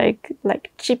here, like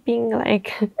chipping,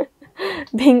 like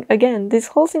being, again, this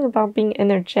whole thing about being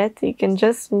energetic, and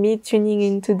just me tuning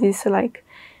into this like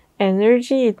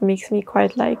energy, it makes me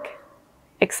quite like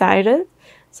excited.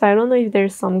 So I don't know if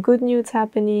there's some good news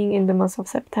happening in the month of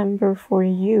September for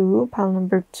you, pile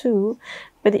number 2,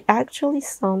 but it actually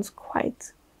sounds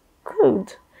quite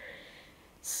good.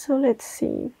 So let's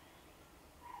see.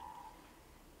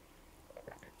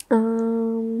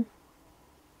 What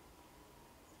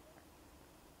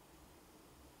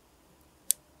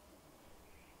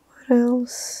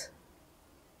else?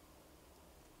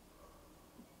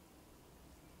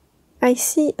 I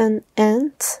see an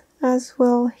ant as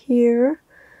well here,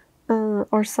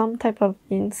 or some type of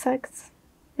insects.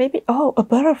 Maybe, oh, a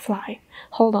butterfly.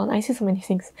 Hold on, I see so many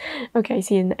things. Okay, I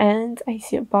see an ant, I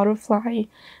see a butterfly.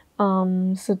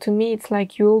 So to me, it's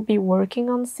like you'll be working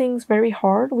on things very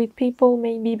hard with people,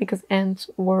 maybe, because ants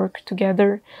work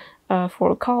together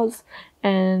for a cause.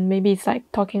 And maybe it's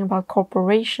like talking about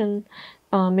corporation.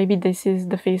 Maybe this is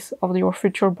the face of your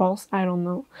future boss, I don't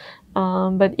know.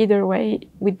 But either way,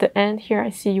 with the ant here, I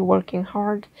see you working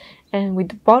hard. And with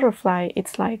the butterfly,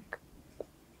 it's like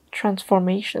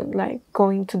transformation, like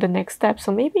going to the next step.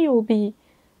 So maybe you'll be,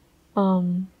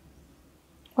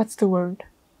 what's the word?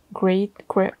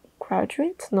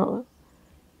 Graduate? No.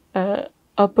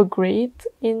 Upper grade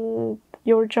in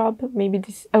your job. Maybe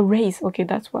this a raise. Okay,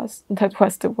 that was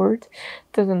the word.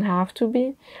 Doesn't have to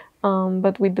be.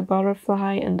 But with the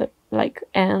butterfly and the like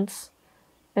ants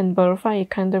and butterfly, it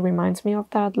kind of reminds me of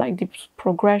that, like the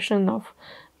progression of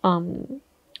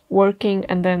working,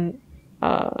 and then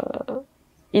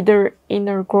either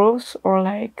inner growth or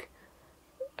like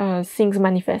things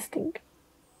manifesting.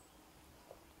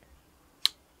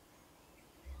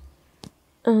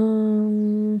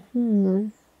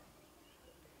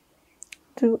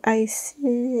 Do I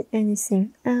see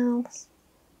anything else?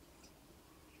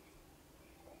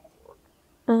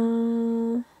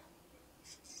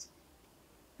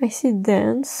 I see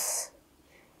dance.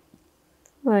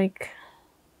 Like,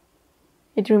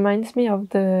 it reminds me of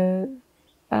the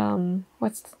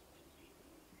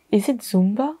is it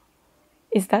Zumba?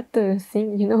 Is that the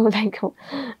thing, you know, like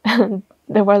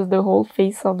there was the whole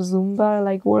face of Zumba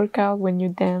like workout when you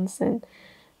dance, and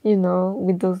you know,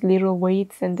 with those little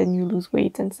weights, and then you lose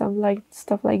weight and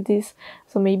stuff like this.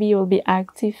 So maybe you'll be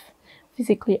active,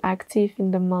 physically active in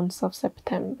the months of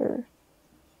September.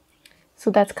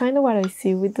 So that's kind of what I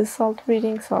see with the salt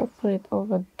reading, so I'll put it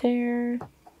over there.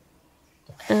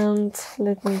 And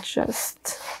let me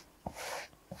just...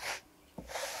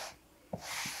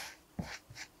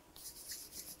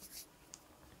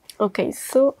 Okay,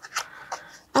 so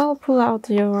I'll pull out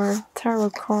your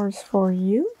tarot cards for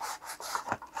you.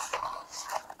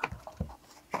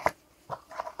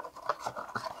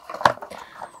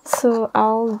 So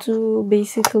I'll do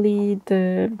basically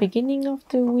the beginning of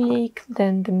the week,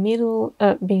 then the middle,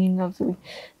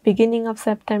 beginning of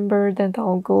September, then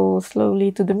I'll go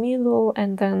slowly to the middle,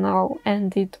 and then I'll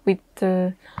end it with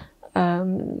the,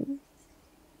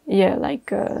 yeah,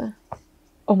 like,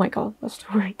 oh my god, what's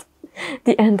the word?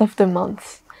 The end of the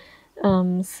month.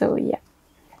 So yeah.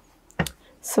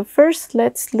 So first,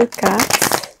 let's look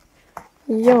at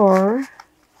your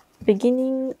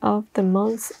beginning of the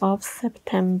month of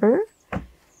September.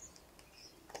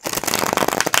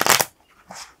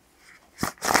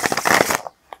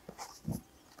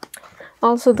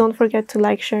 Also, don't forget to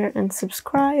like, share, and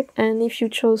subscribe. And if you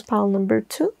chose pile number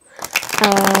 2,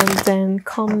 then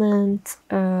comment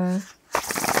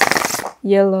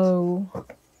yellow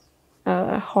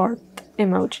heart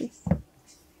emoji.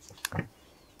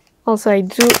 Also, I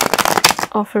do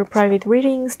offer private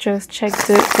readings. Just check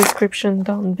the description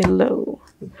down below.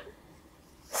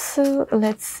 So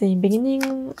let's see,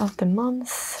 beginning of the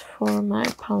month for my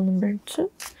pile number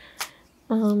 2.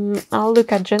 I'll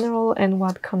look at general and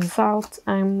what comes out.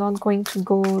 I'm not going to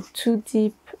go too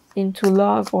deep into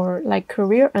love or like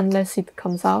career unless it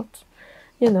comes out.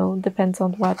 You know, depends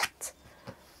on what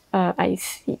I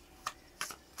see.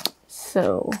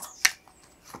 So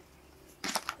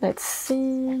let's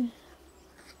see.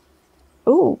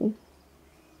 Oh,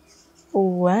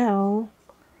 well,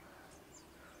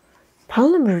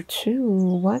 pile number 2.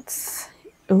 What's...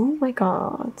 oh my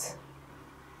god.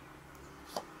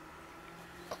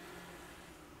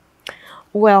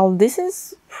 Well, this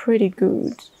is pretty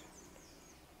good.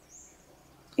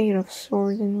 8 of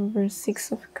Swords in reverse,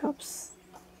 6 of Cups.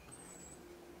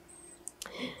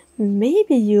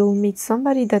 Maybe you'll meet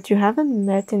somebody that you haven't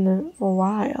met in a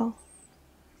while.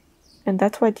 And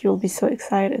that's why you'll be so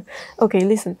excited. Okay,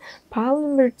 listen. Pile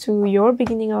number 2, your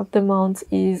beginning of the month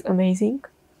is amazing.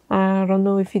 I don't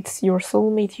know if it's your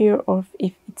soulmate here or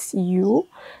if it's you.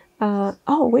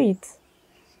 Oh, wait.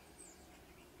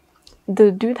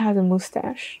 The dude has a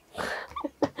mustache.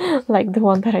 Like the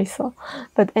one that I saw.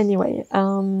 But anyway,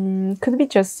 could be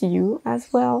just you as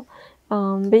well.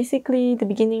 Basically, the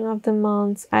beginning of the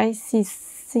month, I see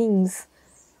things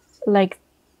like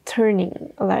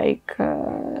turning, like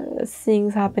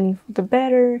things happening for the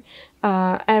better,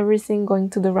 everything going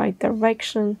to the right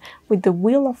direction. With the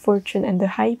Wheel of Fortune and the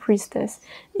High Priestess,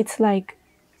 it's like,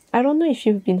 I don't know if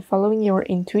you've been following your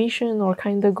intuition or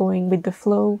kind of going with the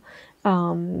flow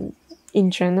in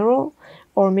general,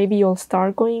 or maybe you'll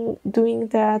start doing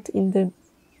that in the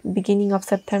beginning of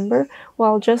September.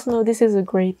 Well, just know this is a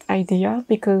great idea,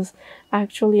 because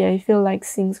actually I feel like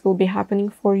things will be happening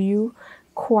for you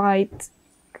quite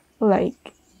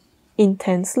like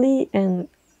intensely and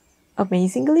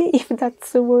amazingly, if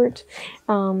that's the word.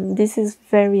 This is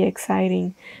very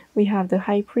exciting. We have the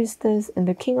High Priestess and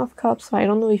the King of Cups, so I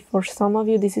don't know if for some of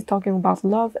you this is talking about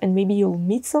love and maybe you'll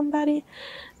meet somebody.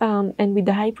 And with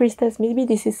the High Priestess, maybe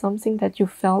this is something that you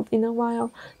felt in a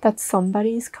while, that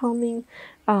somebody is coming,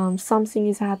 something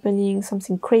is happening,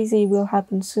 something crazy will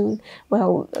happen soon.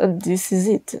 Well, this is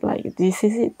it. Like, this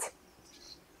is it.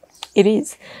 It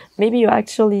is. Maybe you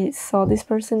actually saw this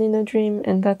person in a dream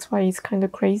and that's why it's kind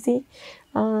of crazy.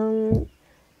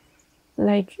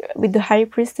 Like with the High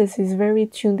Priestess, is very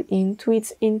tuned into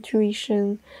its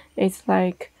intuition. It's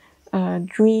like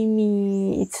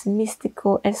dreamy, it's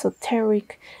mystical,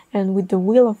 esoteric. And with the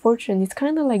Wheel of Fortune, it's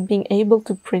kind of like being able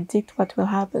to predict what will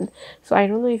happen. So I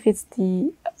don't know if it's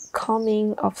the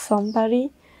coming of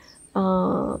somebody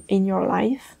in your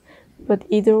life, but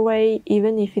either way,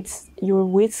 even if it's you're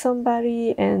with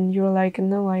somebody and you're like,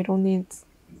 no, I don't need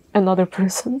another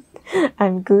person,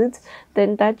 I'm good,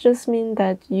 then that just means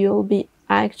that you'll be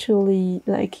actually,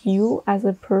 like, you as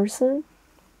a person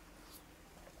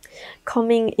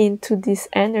coming into this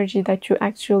energy that you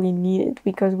actually needed,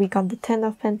 because we got the 10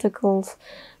 of Pentacles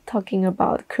talking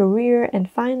about career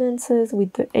and finances,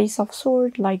 with the Ace of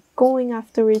Swords, like going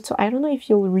after it. So I don't know if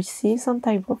you'll receive some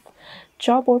type of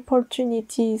job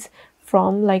opportunities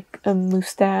from like a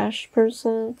mustache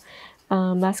person,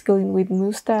 masculine with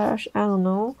mustache, I don't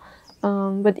know.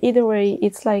 But either way,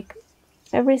 it's like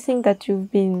everything that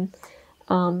you've been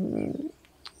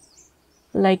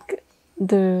like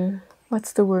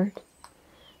what's the word,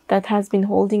 that has been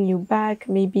holding you back,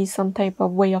 maybe some type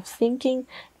of way of thinking,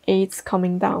 it's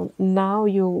coming down. Now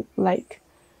you like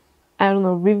I don't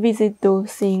know, revisit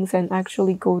those things and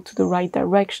actually go to the right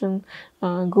direction,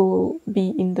 go be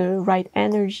in the right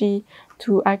energy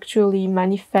to actually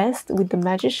manifest with the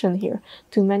magician here,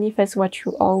 to manifest what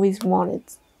you always wanted.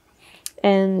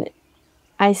 And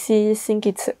I think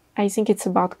it's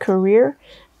about career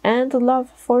and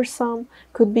love for some,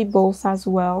 could be both as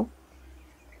well.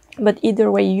 But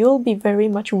either way, you'll be very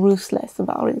much ruthless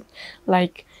about it.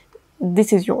 Like,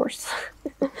 this is yours.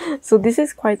 So this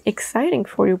is quite exciting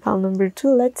for you, pile number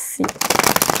 2. Let's see.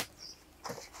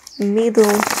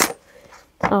 Middle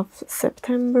of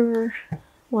September.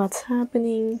 What's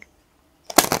happening?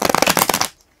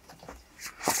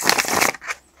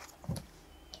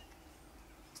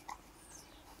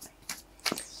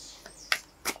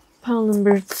 Pile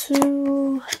number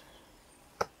 2.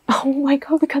 Oh my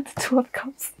god, we got the 2 of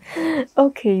Cups.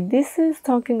 Okay, this is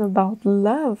talking about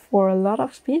love for a lot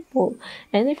of people.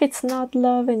 And if it's not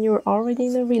love and you're already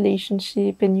in a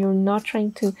relationship and you're not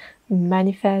trying to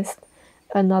manifest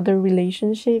another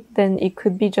relationship, then it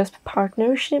could be just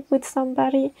partnership with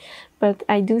somebody. But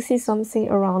I do see something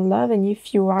around love, and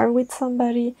if you are with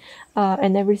somebody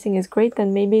and everything is great,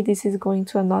 then maybe this is going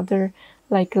to another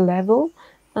like level.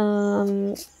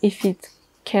 If it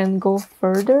can go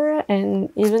further,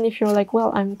 and even if you're like,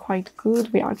 well, I'm quite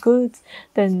good, we are good,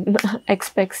 then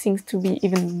expect things to be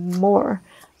even more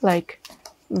like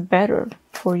better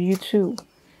for you too.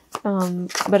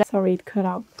 But sorry, it cut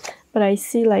out. But I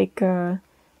see like a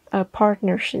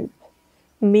partnership,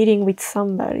 meeting with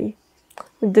somebody,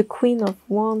 with the Queen of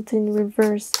Wands in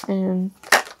reverse, and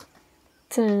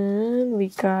then we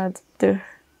got the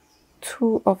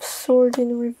 2 of Swords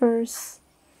in reverse.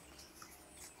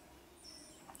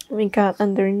 We got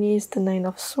underneath the 9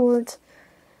 of Swords,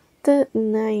 the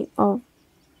 9 of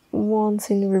Wands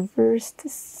in reverse, the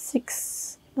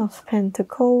 6 of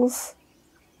Pentacles,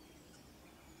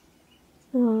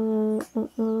 the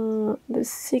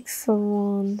 6 of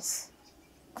Wands,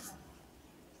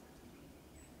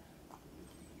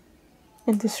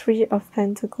 and the 3 of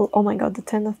Pentacles. Oh my god, the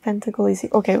 10 of Pentacles is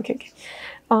here. Okay.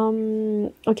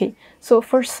 Okay, so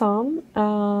for some,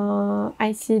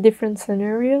 I see different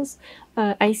scenarios.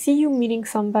 I see you meeting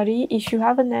somebody. If you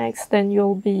have an ex, then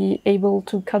you'll be able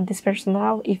to cut this person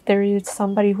out. If there is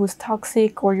somebody who's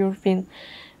toxic or you've been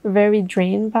very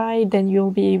drained by, then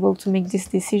you'll be able to make this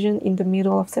decision in the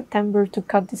middle of September to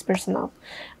cut this person out.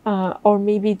 Or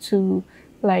maybe to,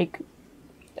 like,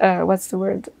 what's the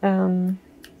word?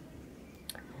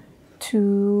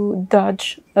 To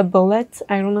dodge a bullet.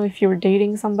 I don't know if you're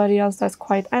dating somebody else that's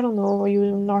quite, I don't know,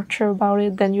 you're not sure about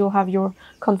it, then you'll have your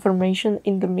confirmation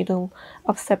in the middle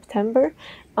of September.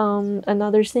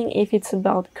 Another thing, if it's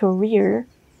about career,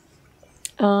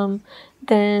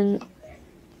 then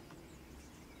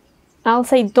I'll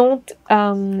say don't,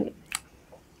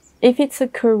 if it's a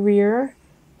career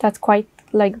that's quite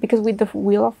like, because with the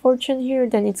Wheel of Fortune here,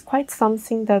 then it's quite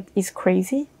something that is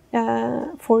crazy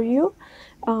for you.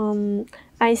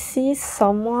 I see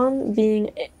someone being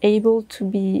able to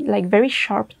be like very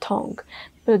sharp tongue,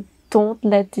 but don't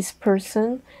let this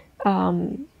person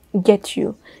get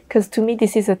you, because to me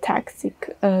this is a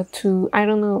tactic to, I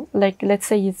don't know, like, let's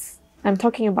say I'm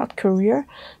talking about career,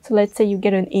 so let's say you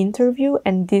get an interview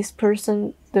and this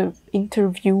person, the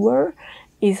interviewer,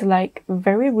 is like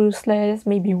very ruthless,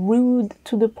 maybe rude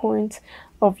to the point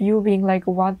of you being like,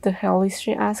 what the hell is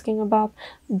she asking about?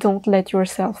 Don't let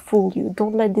yourself fool you.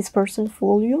 Don't let this person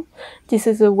fool you. This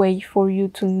is a way for you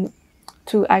to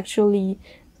actually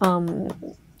I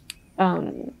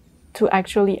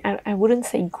wouldn't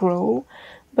say grow,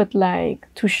 but like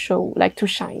to show, like to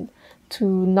shine, to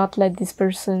not let this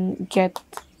person get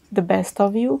the best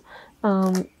of you,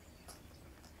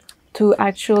 to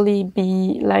actually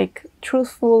be like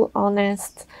truthful,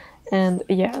 honest, and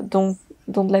yeah, don't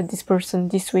let this person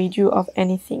dissuade you of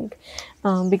anything,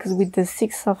 because with the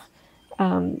 6 of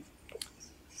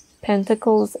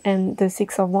Pentacles and the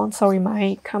 6 of Wands, sorry,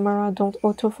 my camera don't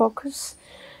autofocus,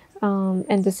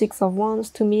 and the 6 of Wands,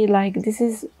 to me, like, this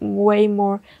is way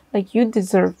more like, you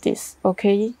deserve this,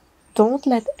 okay? Don't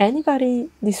let anybody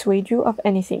dissuade you of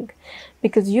anything,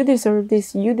 because you deserve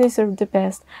this, you deserve the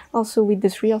best. Also with the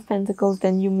 3 of Pentacles,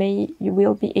 then you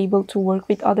will be able to work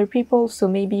with other people, so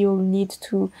maybe you'll need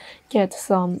to get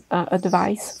some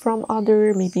advice from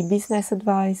other, maybe business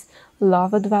advice,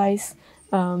 love advice,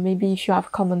 maybe if you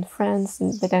have common friends,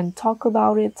 but then talk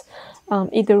about it.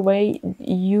 Either way,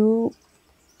 you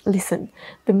listen,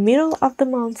 the middle of the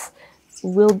month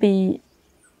will be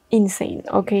insane,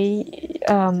 okay?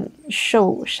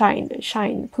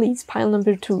 Shine, please, pile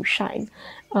number 2, shine.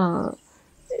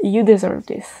 You deserve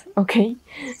this, okay?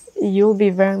 you'll be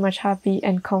very much happy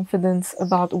and confident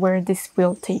about where this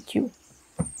will take you.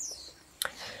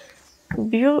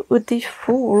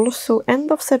 Beautiful. So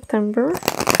end of September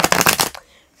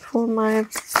for my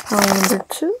pile number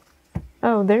 2.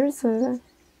 Oh, there's a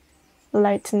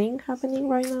lightning happening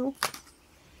right now.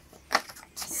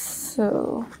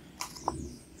 So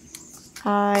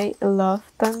I love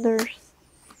thunders.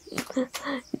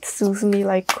 It soothes me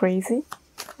like crazy.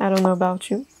 I don't know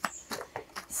about you.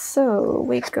 So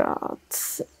we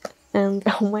got, and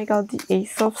oh my god, the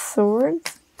Ace of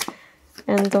Swords.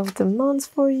 End of the month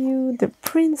for you, the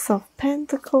Prince of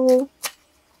Pentacles,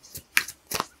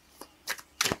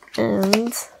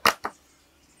 and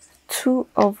Two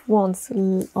of Wands.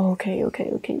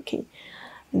 Okay.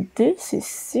 This is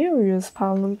serious,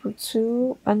 pile number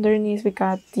 2. Underneath we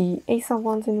got the Ace of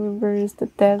Wands in reverse, the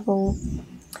Devil,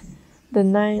 the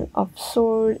Nine of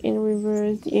Swords in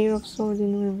reverse, the Eight of Swords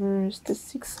in reverse, the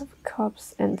Six of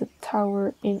Cups, and the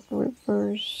Tower in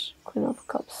reverse, Queen of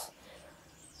Cups.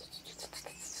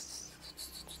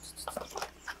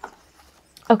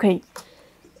 Okay,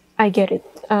 I get it.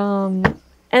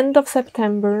 End of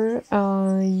September,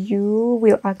 you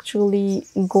will actually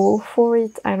go for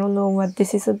it. I don't know what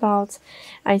this is about.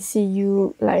 I see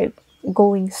you like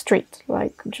going straight,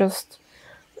 like just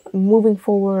moving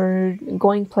forward,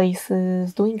 going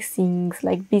places, doing things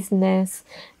like business,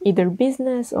 either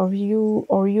business or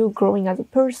you growing as a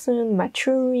person,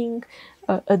 maturing,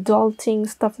 adulting,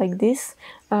 stuff like this.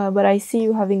 But I see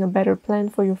you having a better plan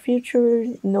for your future,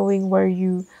 knowing where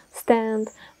you stand,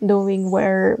 knowing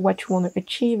what you want to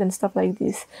achieve and stuff like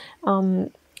this.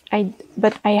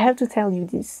 But I have to tell you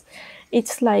this.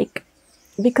 It's like,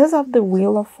 because of the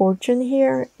Wheel of Fortune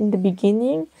here in the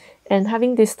beginning, and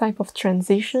having this type of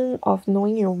transition of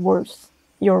knowing your worth,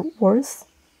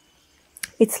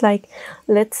 it's like,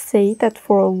 let's say that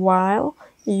for a while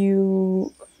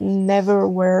you never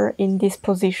were in this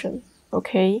position,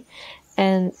 okay?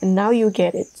 And now you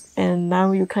get it, and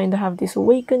now you kind of have this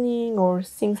awakening, or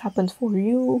things happen for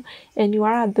you, and you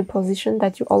are at the position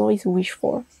that you always wish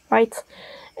for, right?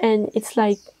 And it's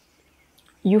like,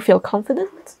 you feel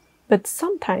confident, but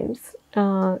sometimes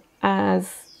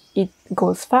as it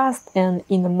goes fast and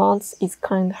in a month it's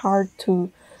kind of hard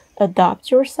to adapt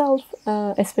yourself,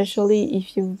 especially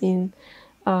if you've been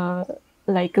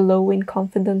like low in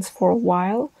confidence for a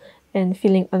while and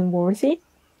feeling unworthy.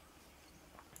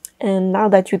 And now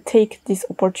that you take this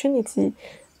opportunity,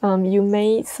 you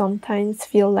may sometimes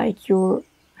feel like you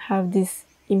have this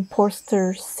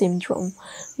imposter syndrome.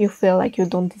 You feel like you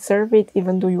don't deserve it,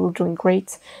 even though you're doing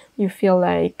great. You feel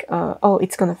like, oh,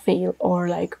 it's gonna fail, or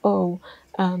like, oh,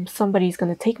 somebody's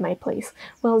gonna take my place.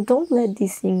 Well, don't let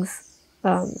these things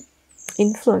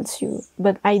influence you.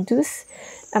 But I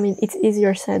mean, it's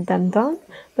easier said than done,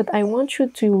 but I want you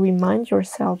to remind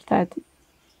yourself that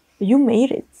you made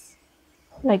it.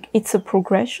 Like, it's a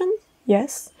progression,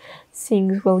 yes,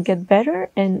 things will get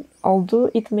better, and although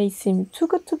it may seem too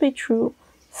good to be true,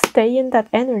 stay in that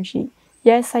energy.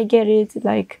 Yes, I get it,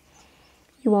 like,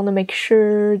 you want to make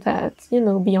sure that, you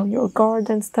know, be on your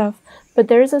guard and stuff, but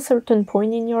there is a certain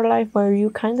point in your life where you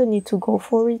kind of need to go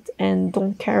for it and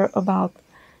don't care about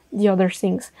the other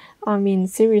things. I mean,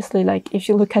 seriously, like, if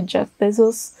you look at Jeff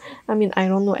Bezos, I mean, I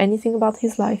don't know anything about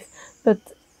his life, but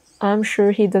I'm sure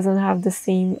he doesn't have the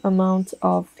same amount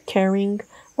of caring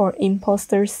or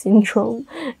imposter syndrome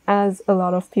as a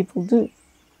lot of people do.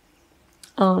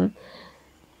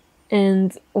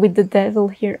 And with the Devil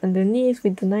here underneath,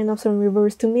 with the Nine of Swords in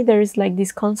reverse, to me there is like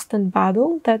this constant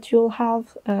battle that you'll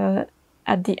have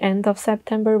at the end of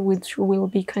September, which will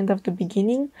be kind of the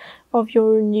beginning of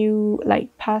your new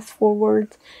like path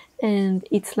forward. And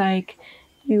it's like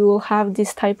you'll have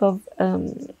this type of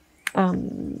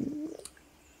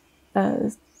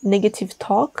negative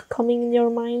talk coming in your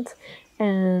mind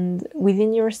and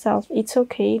within yourself. It's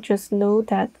okay, just know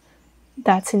that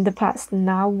that's in the past.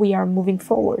 Now we are moving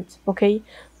forward, okay?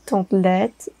 Don't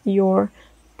let your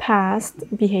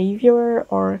past behavior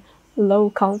or low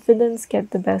confidence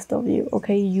get the best of you,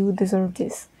 okay? You deserve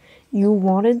this. You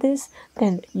wanted this,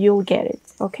 then you'll get it,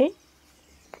 okay?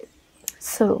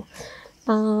 So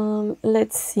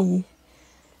let's see.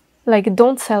 Like,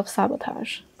 don't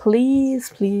self-sabotage.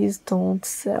 Please don't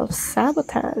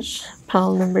self-sabotage.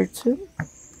 Pile number 2.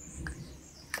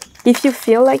 If you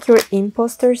feel like your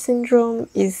imposter syndrome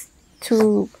is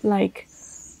too like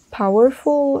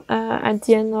powerful at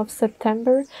the end of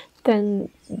September, then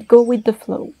go with the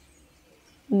flow,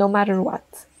 no matter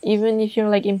what. Even if you're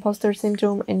like imposter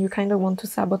syndrome and you kind of want to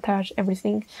sabotage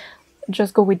everything,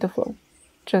 just go with the flow.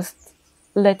 Just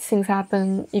let things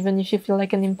happen. Even if you feel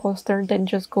like an imposter, then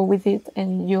just go with it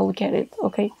and you'll get it,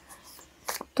 okay?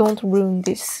 don't ruin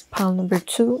this pile number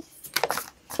 2.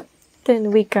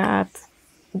 Then we got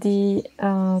the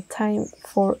time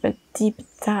for a deep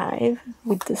dive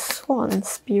with the Swan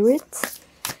spirit.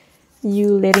 You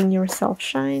letting yourself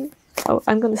shine. Oh,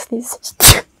 I'm gonna sneeze.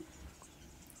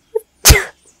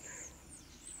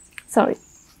 Sorry.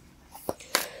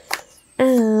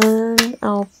 And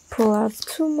I'll pull out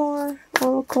 2 more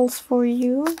oracles for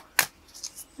you.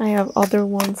 I have other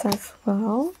ones as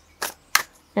well.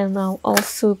 And I'll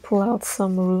also pull out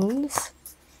some runes.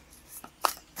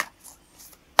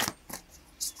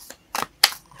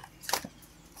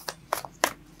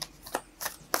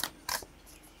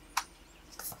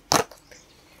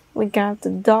 We got the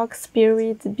dog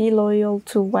spirit, be loyal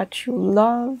to what you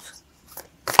love.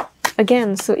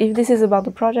 Again, so if this is about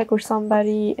the project or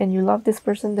somebody and you love this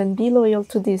person, then be loyal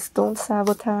to this. Don't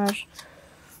sabotage.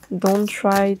 Don't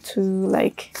try to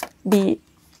like be,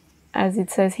 as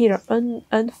it says here,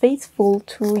 unfaithful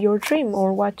to your dream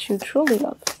or what you truly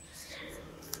love.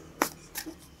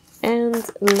 And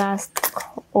last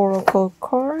oracle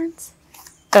cards,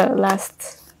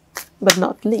 last but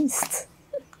not least.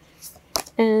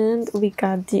 And we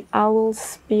got the owl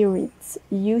spirit.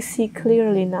 You see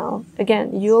clearly now.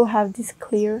 Again, you'll have this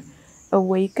clear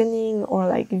awakening or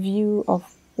like view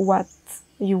of what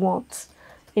you want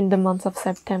in the month of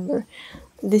September.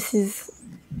 This is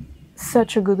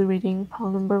such a good reading,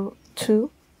 pile number 2.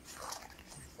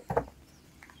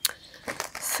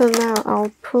 So now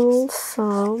I'll pull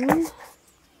some.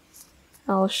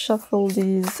 I'll shuffle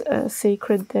these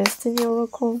Sacred Destiny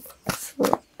Oracle.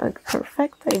 So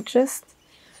perfect.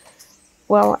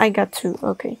 Well, I got 2.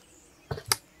 Okay.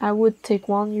 I would take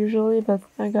 1 usually, but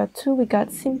I got 2. We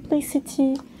got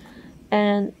Simplicity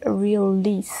and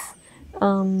Release.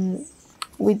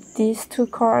 With these 2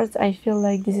 cards, I feel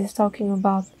like this is talking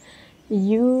about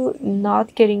you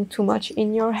not getting too much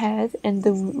in your head, and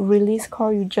the release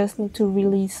card, you just need to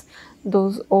release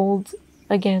those old,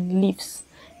 again, leaves.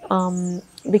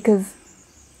 Because,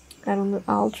 I don't know,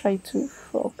 I'll try to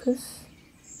focus.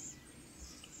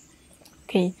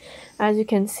 Okay, as you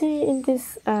can see in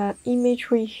this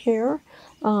imagery here,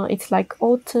 it's like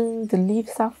autumn, the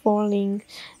leaves are falling,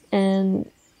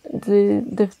 and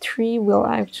the tree will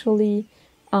actually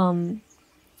make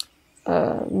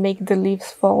the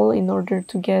leaves fall in order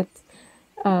to get,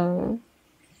 I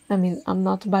mean, I'm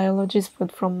not a biologist,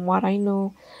 but from what I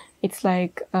know, it's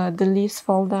like the leaves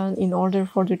fall down in order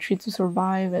for the tree to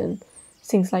survive and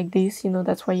things like this. You know,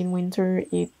 that's why in winter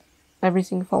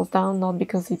everything falls down, not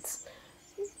because it's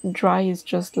dry, is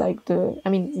just like I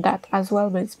mean that as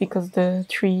well, but it's because the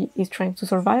tree is trying to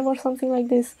survive or something like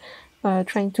this,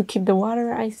 trying to keep the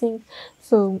water, I think.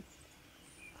 So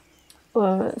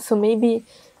maybe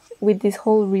with this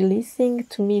whole releasing,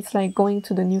 to me it's like going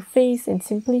to the new phase, and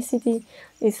simplicity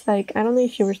is like, I don't know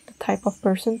if you're the type of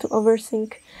person to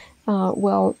overthink.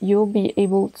 Well, you'll be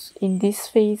able to, in this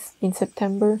phase in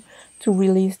September, to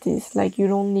release this. Like, you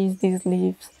don't need these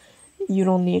leaves. You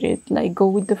don't need it. Like, go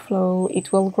with the flow.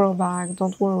 It will grow back.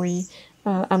 Don't worry.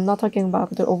 I'm not talking about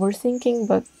the overthinking,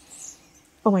 but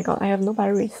oh my god, I have no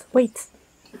batteries. Wait.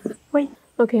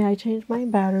 Okay, I changed my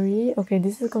battery. Okay,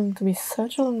 this is going to be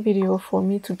such a long video for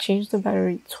me to change the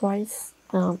battery twice.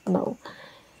 No.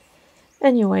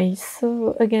 Anyway,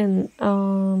 so again,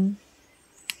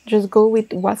 just go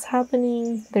with what's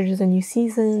happening. There's a new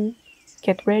season.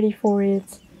 Get ready for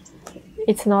it.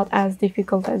 It's not as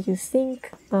difficult as you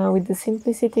think. With the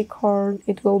Simplicity card,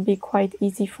 it will be quite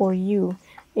easy for you.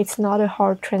 It's not a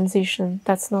hard transition.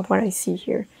 That's not what I see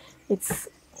here. It's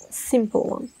a simple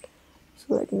one.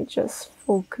 So let me just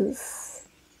focus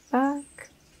back.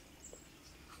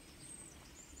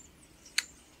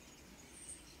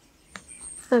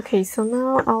 Okay, so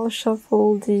now I'll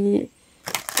shuffle the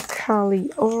Kali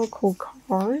Oracle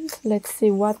card. Let's see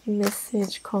what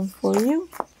message comes for you.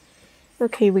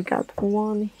 Okay, we got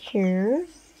 1 here.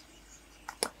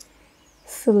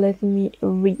 So let me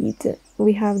read.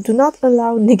 We have, do not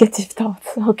allow negative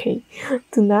thoughts. Okay.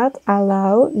 Do not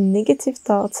allow negative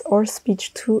thoughts or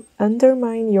speech to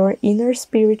undermine your inner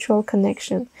spiritual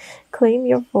connection. Claim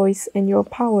your voice and your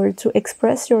power to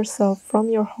express yourself from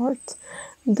your heart.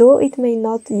 Though it may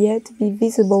not yet be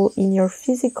visible in your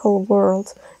physical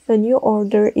world, a new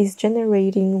order is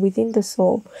generating within the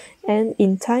soul, and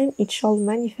in time it shall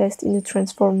manifest in a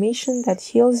transformation that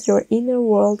heals your inner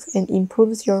world and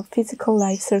improves your physical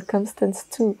life circumstance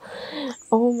too.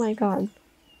 Oh my god.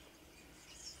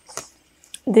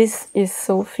 This is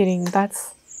so fitting.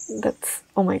 That's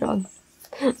oh my god.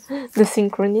 The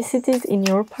synchronicities in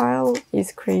your pile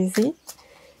is crazy.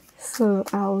 So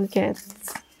I'll get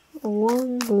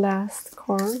 1 last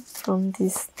card from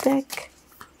this deck.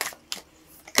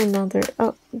 another.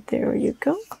 Oh, there you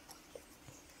go.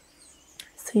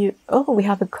 So we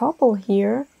have a couple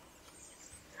here.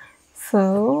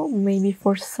 So maybe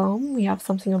for some we have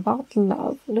something about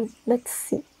love. Let's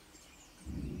see.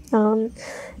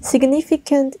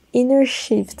 Significant inner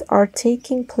shifts are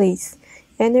taking place.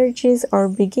 Energies are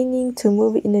beginning to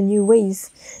move in a new ways.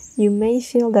 You may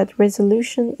feel that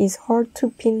resolution is hard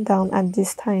to pin down at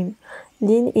this time.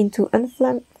 Lean into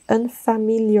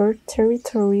unfamiliar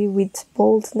territory with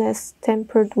boldness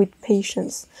tempered with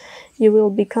patience. You will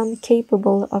become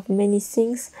capable of many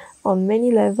things on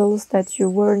many levels that you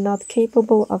were not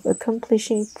capable of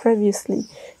accomplishing previously.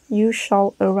 You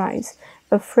shall arise.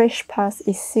 A fresh path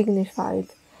is signified.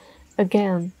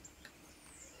 Again,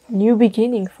 new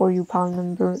beginning for you, pile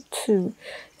number 2.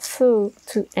 So,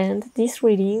 to end this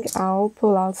reading, I'll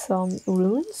pull out some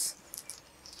runes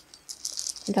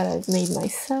that I've made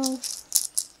myself.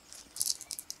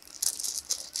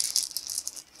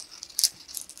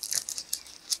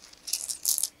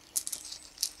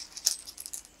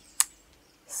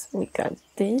 So we got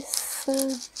this.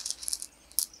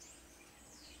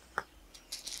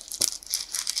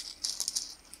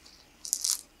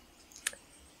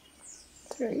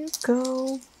 There you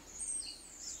go.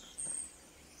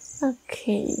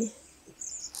 Okay.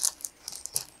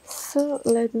 So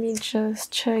let me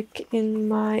just check in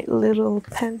my little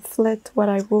pamphlet what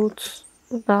I wrote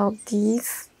about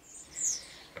these.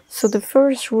 So the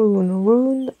first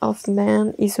rune of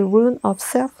man, is a rune of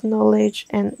self-knowledge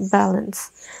and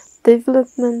balance,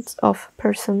 development of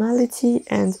personality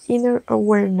and inner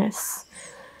awareness.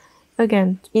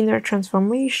 Again, inner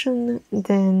transformation.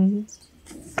 Then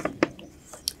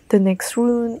the next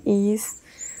rune is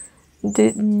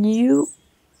the new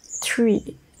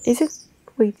tree. Is it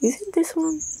this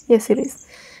one? Yes, it is.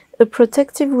 A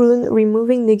protective rune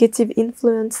removing negative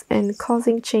influence and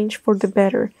causing change for the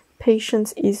better.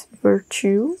 Patience is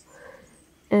virtue.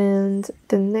 And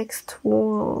the next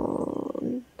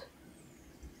one,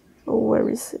 where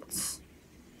is it?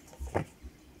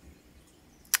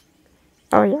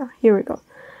 Oh yeah, here we go.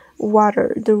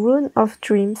 Water, the rune of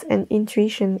dreams and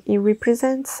intuition. It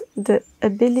represents the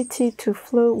ability to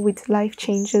flow with life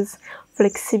changes,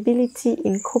 flexibility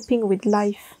in coping with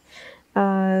life.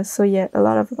 So yeah, a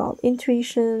lot about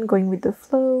intuition, going with the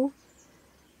flow.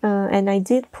 And I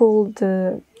did pull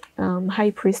the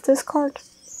High Priestess card.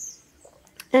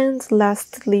 And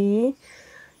lastly,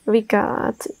 we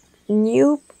got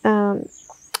new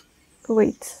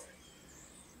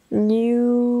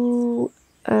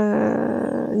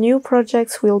new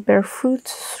projects will bear fruit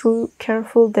through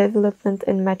careful development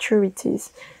and maturity.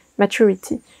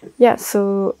 Yeah,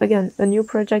 so again, a new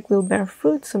project will bear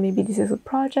fruit. So maybe this is a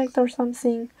project or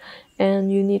something,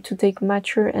 and you need to take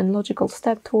mature and logical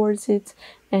step towards it.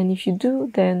 And if you do,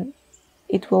 then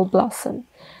it will blossom.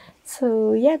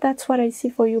 So yeah, that's what I see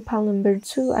for you, pile number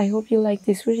 2. I hope you like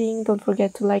this reading. Don't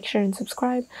forget to like, share, and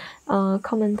subscribe.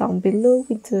 Comment down below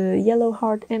with the yellow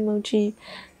heart emoji.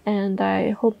 And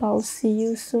I hope I'll see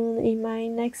you soon in my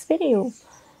next video.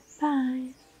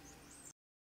 Bye!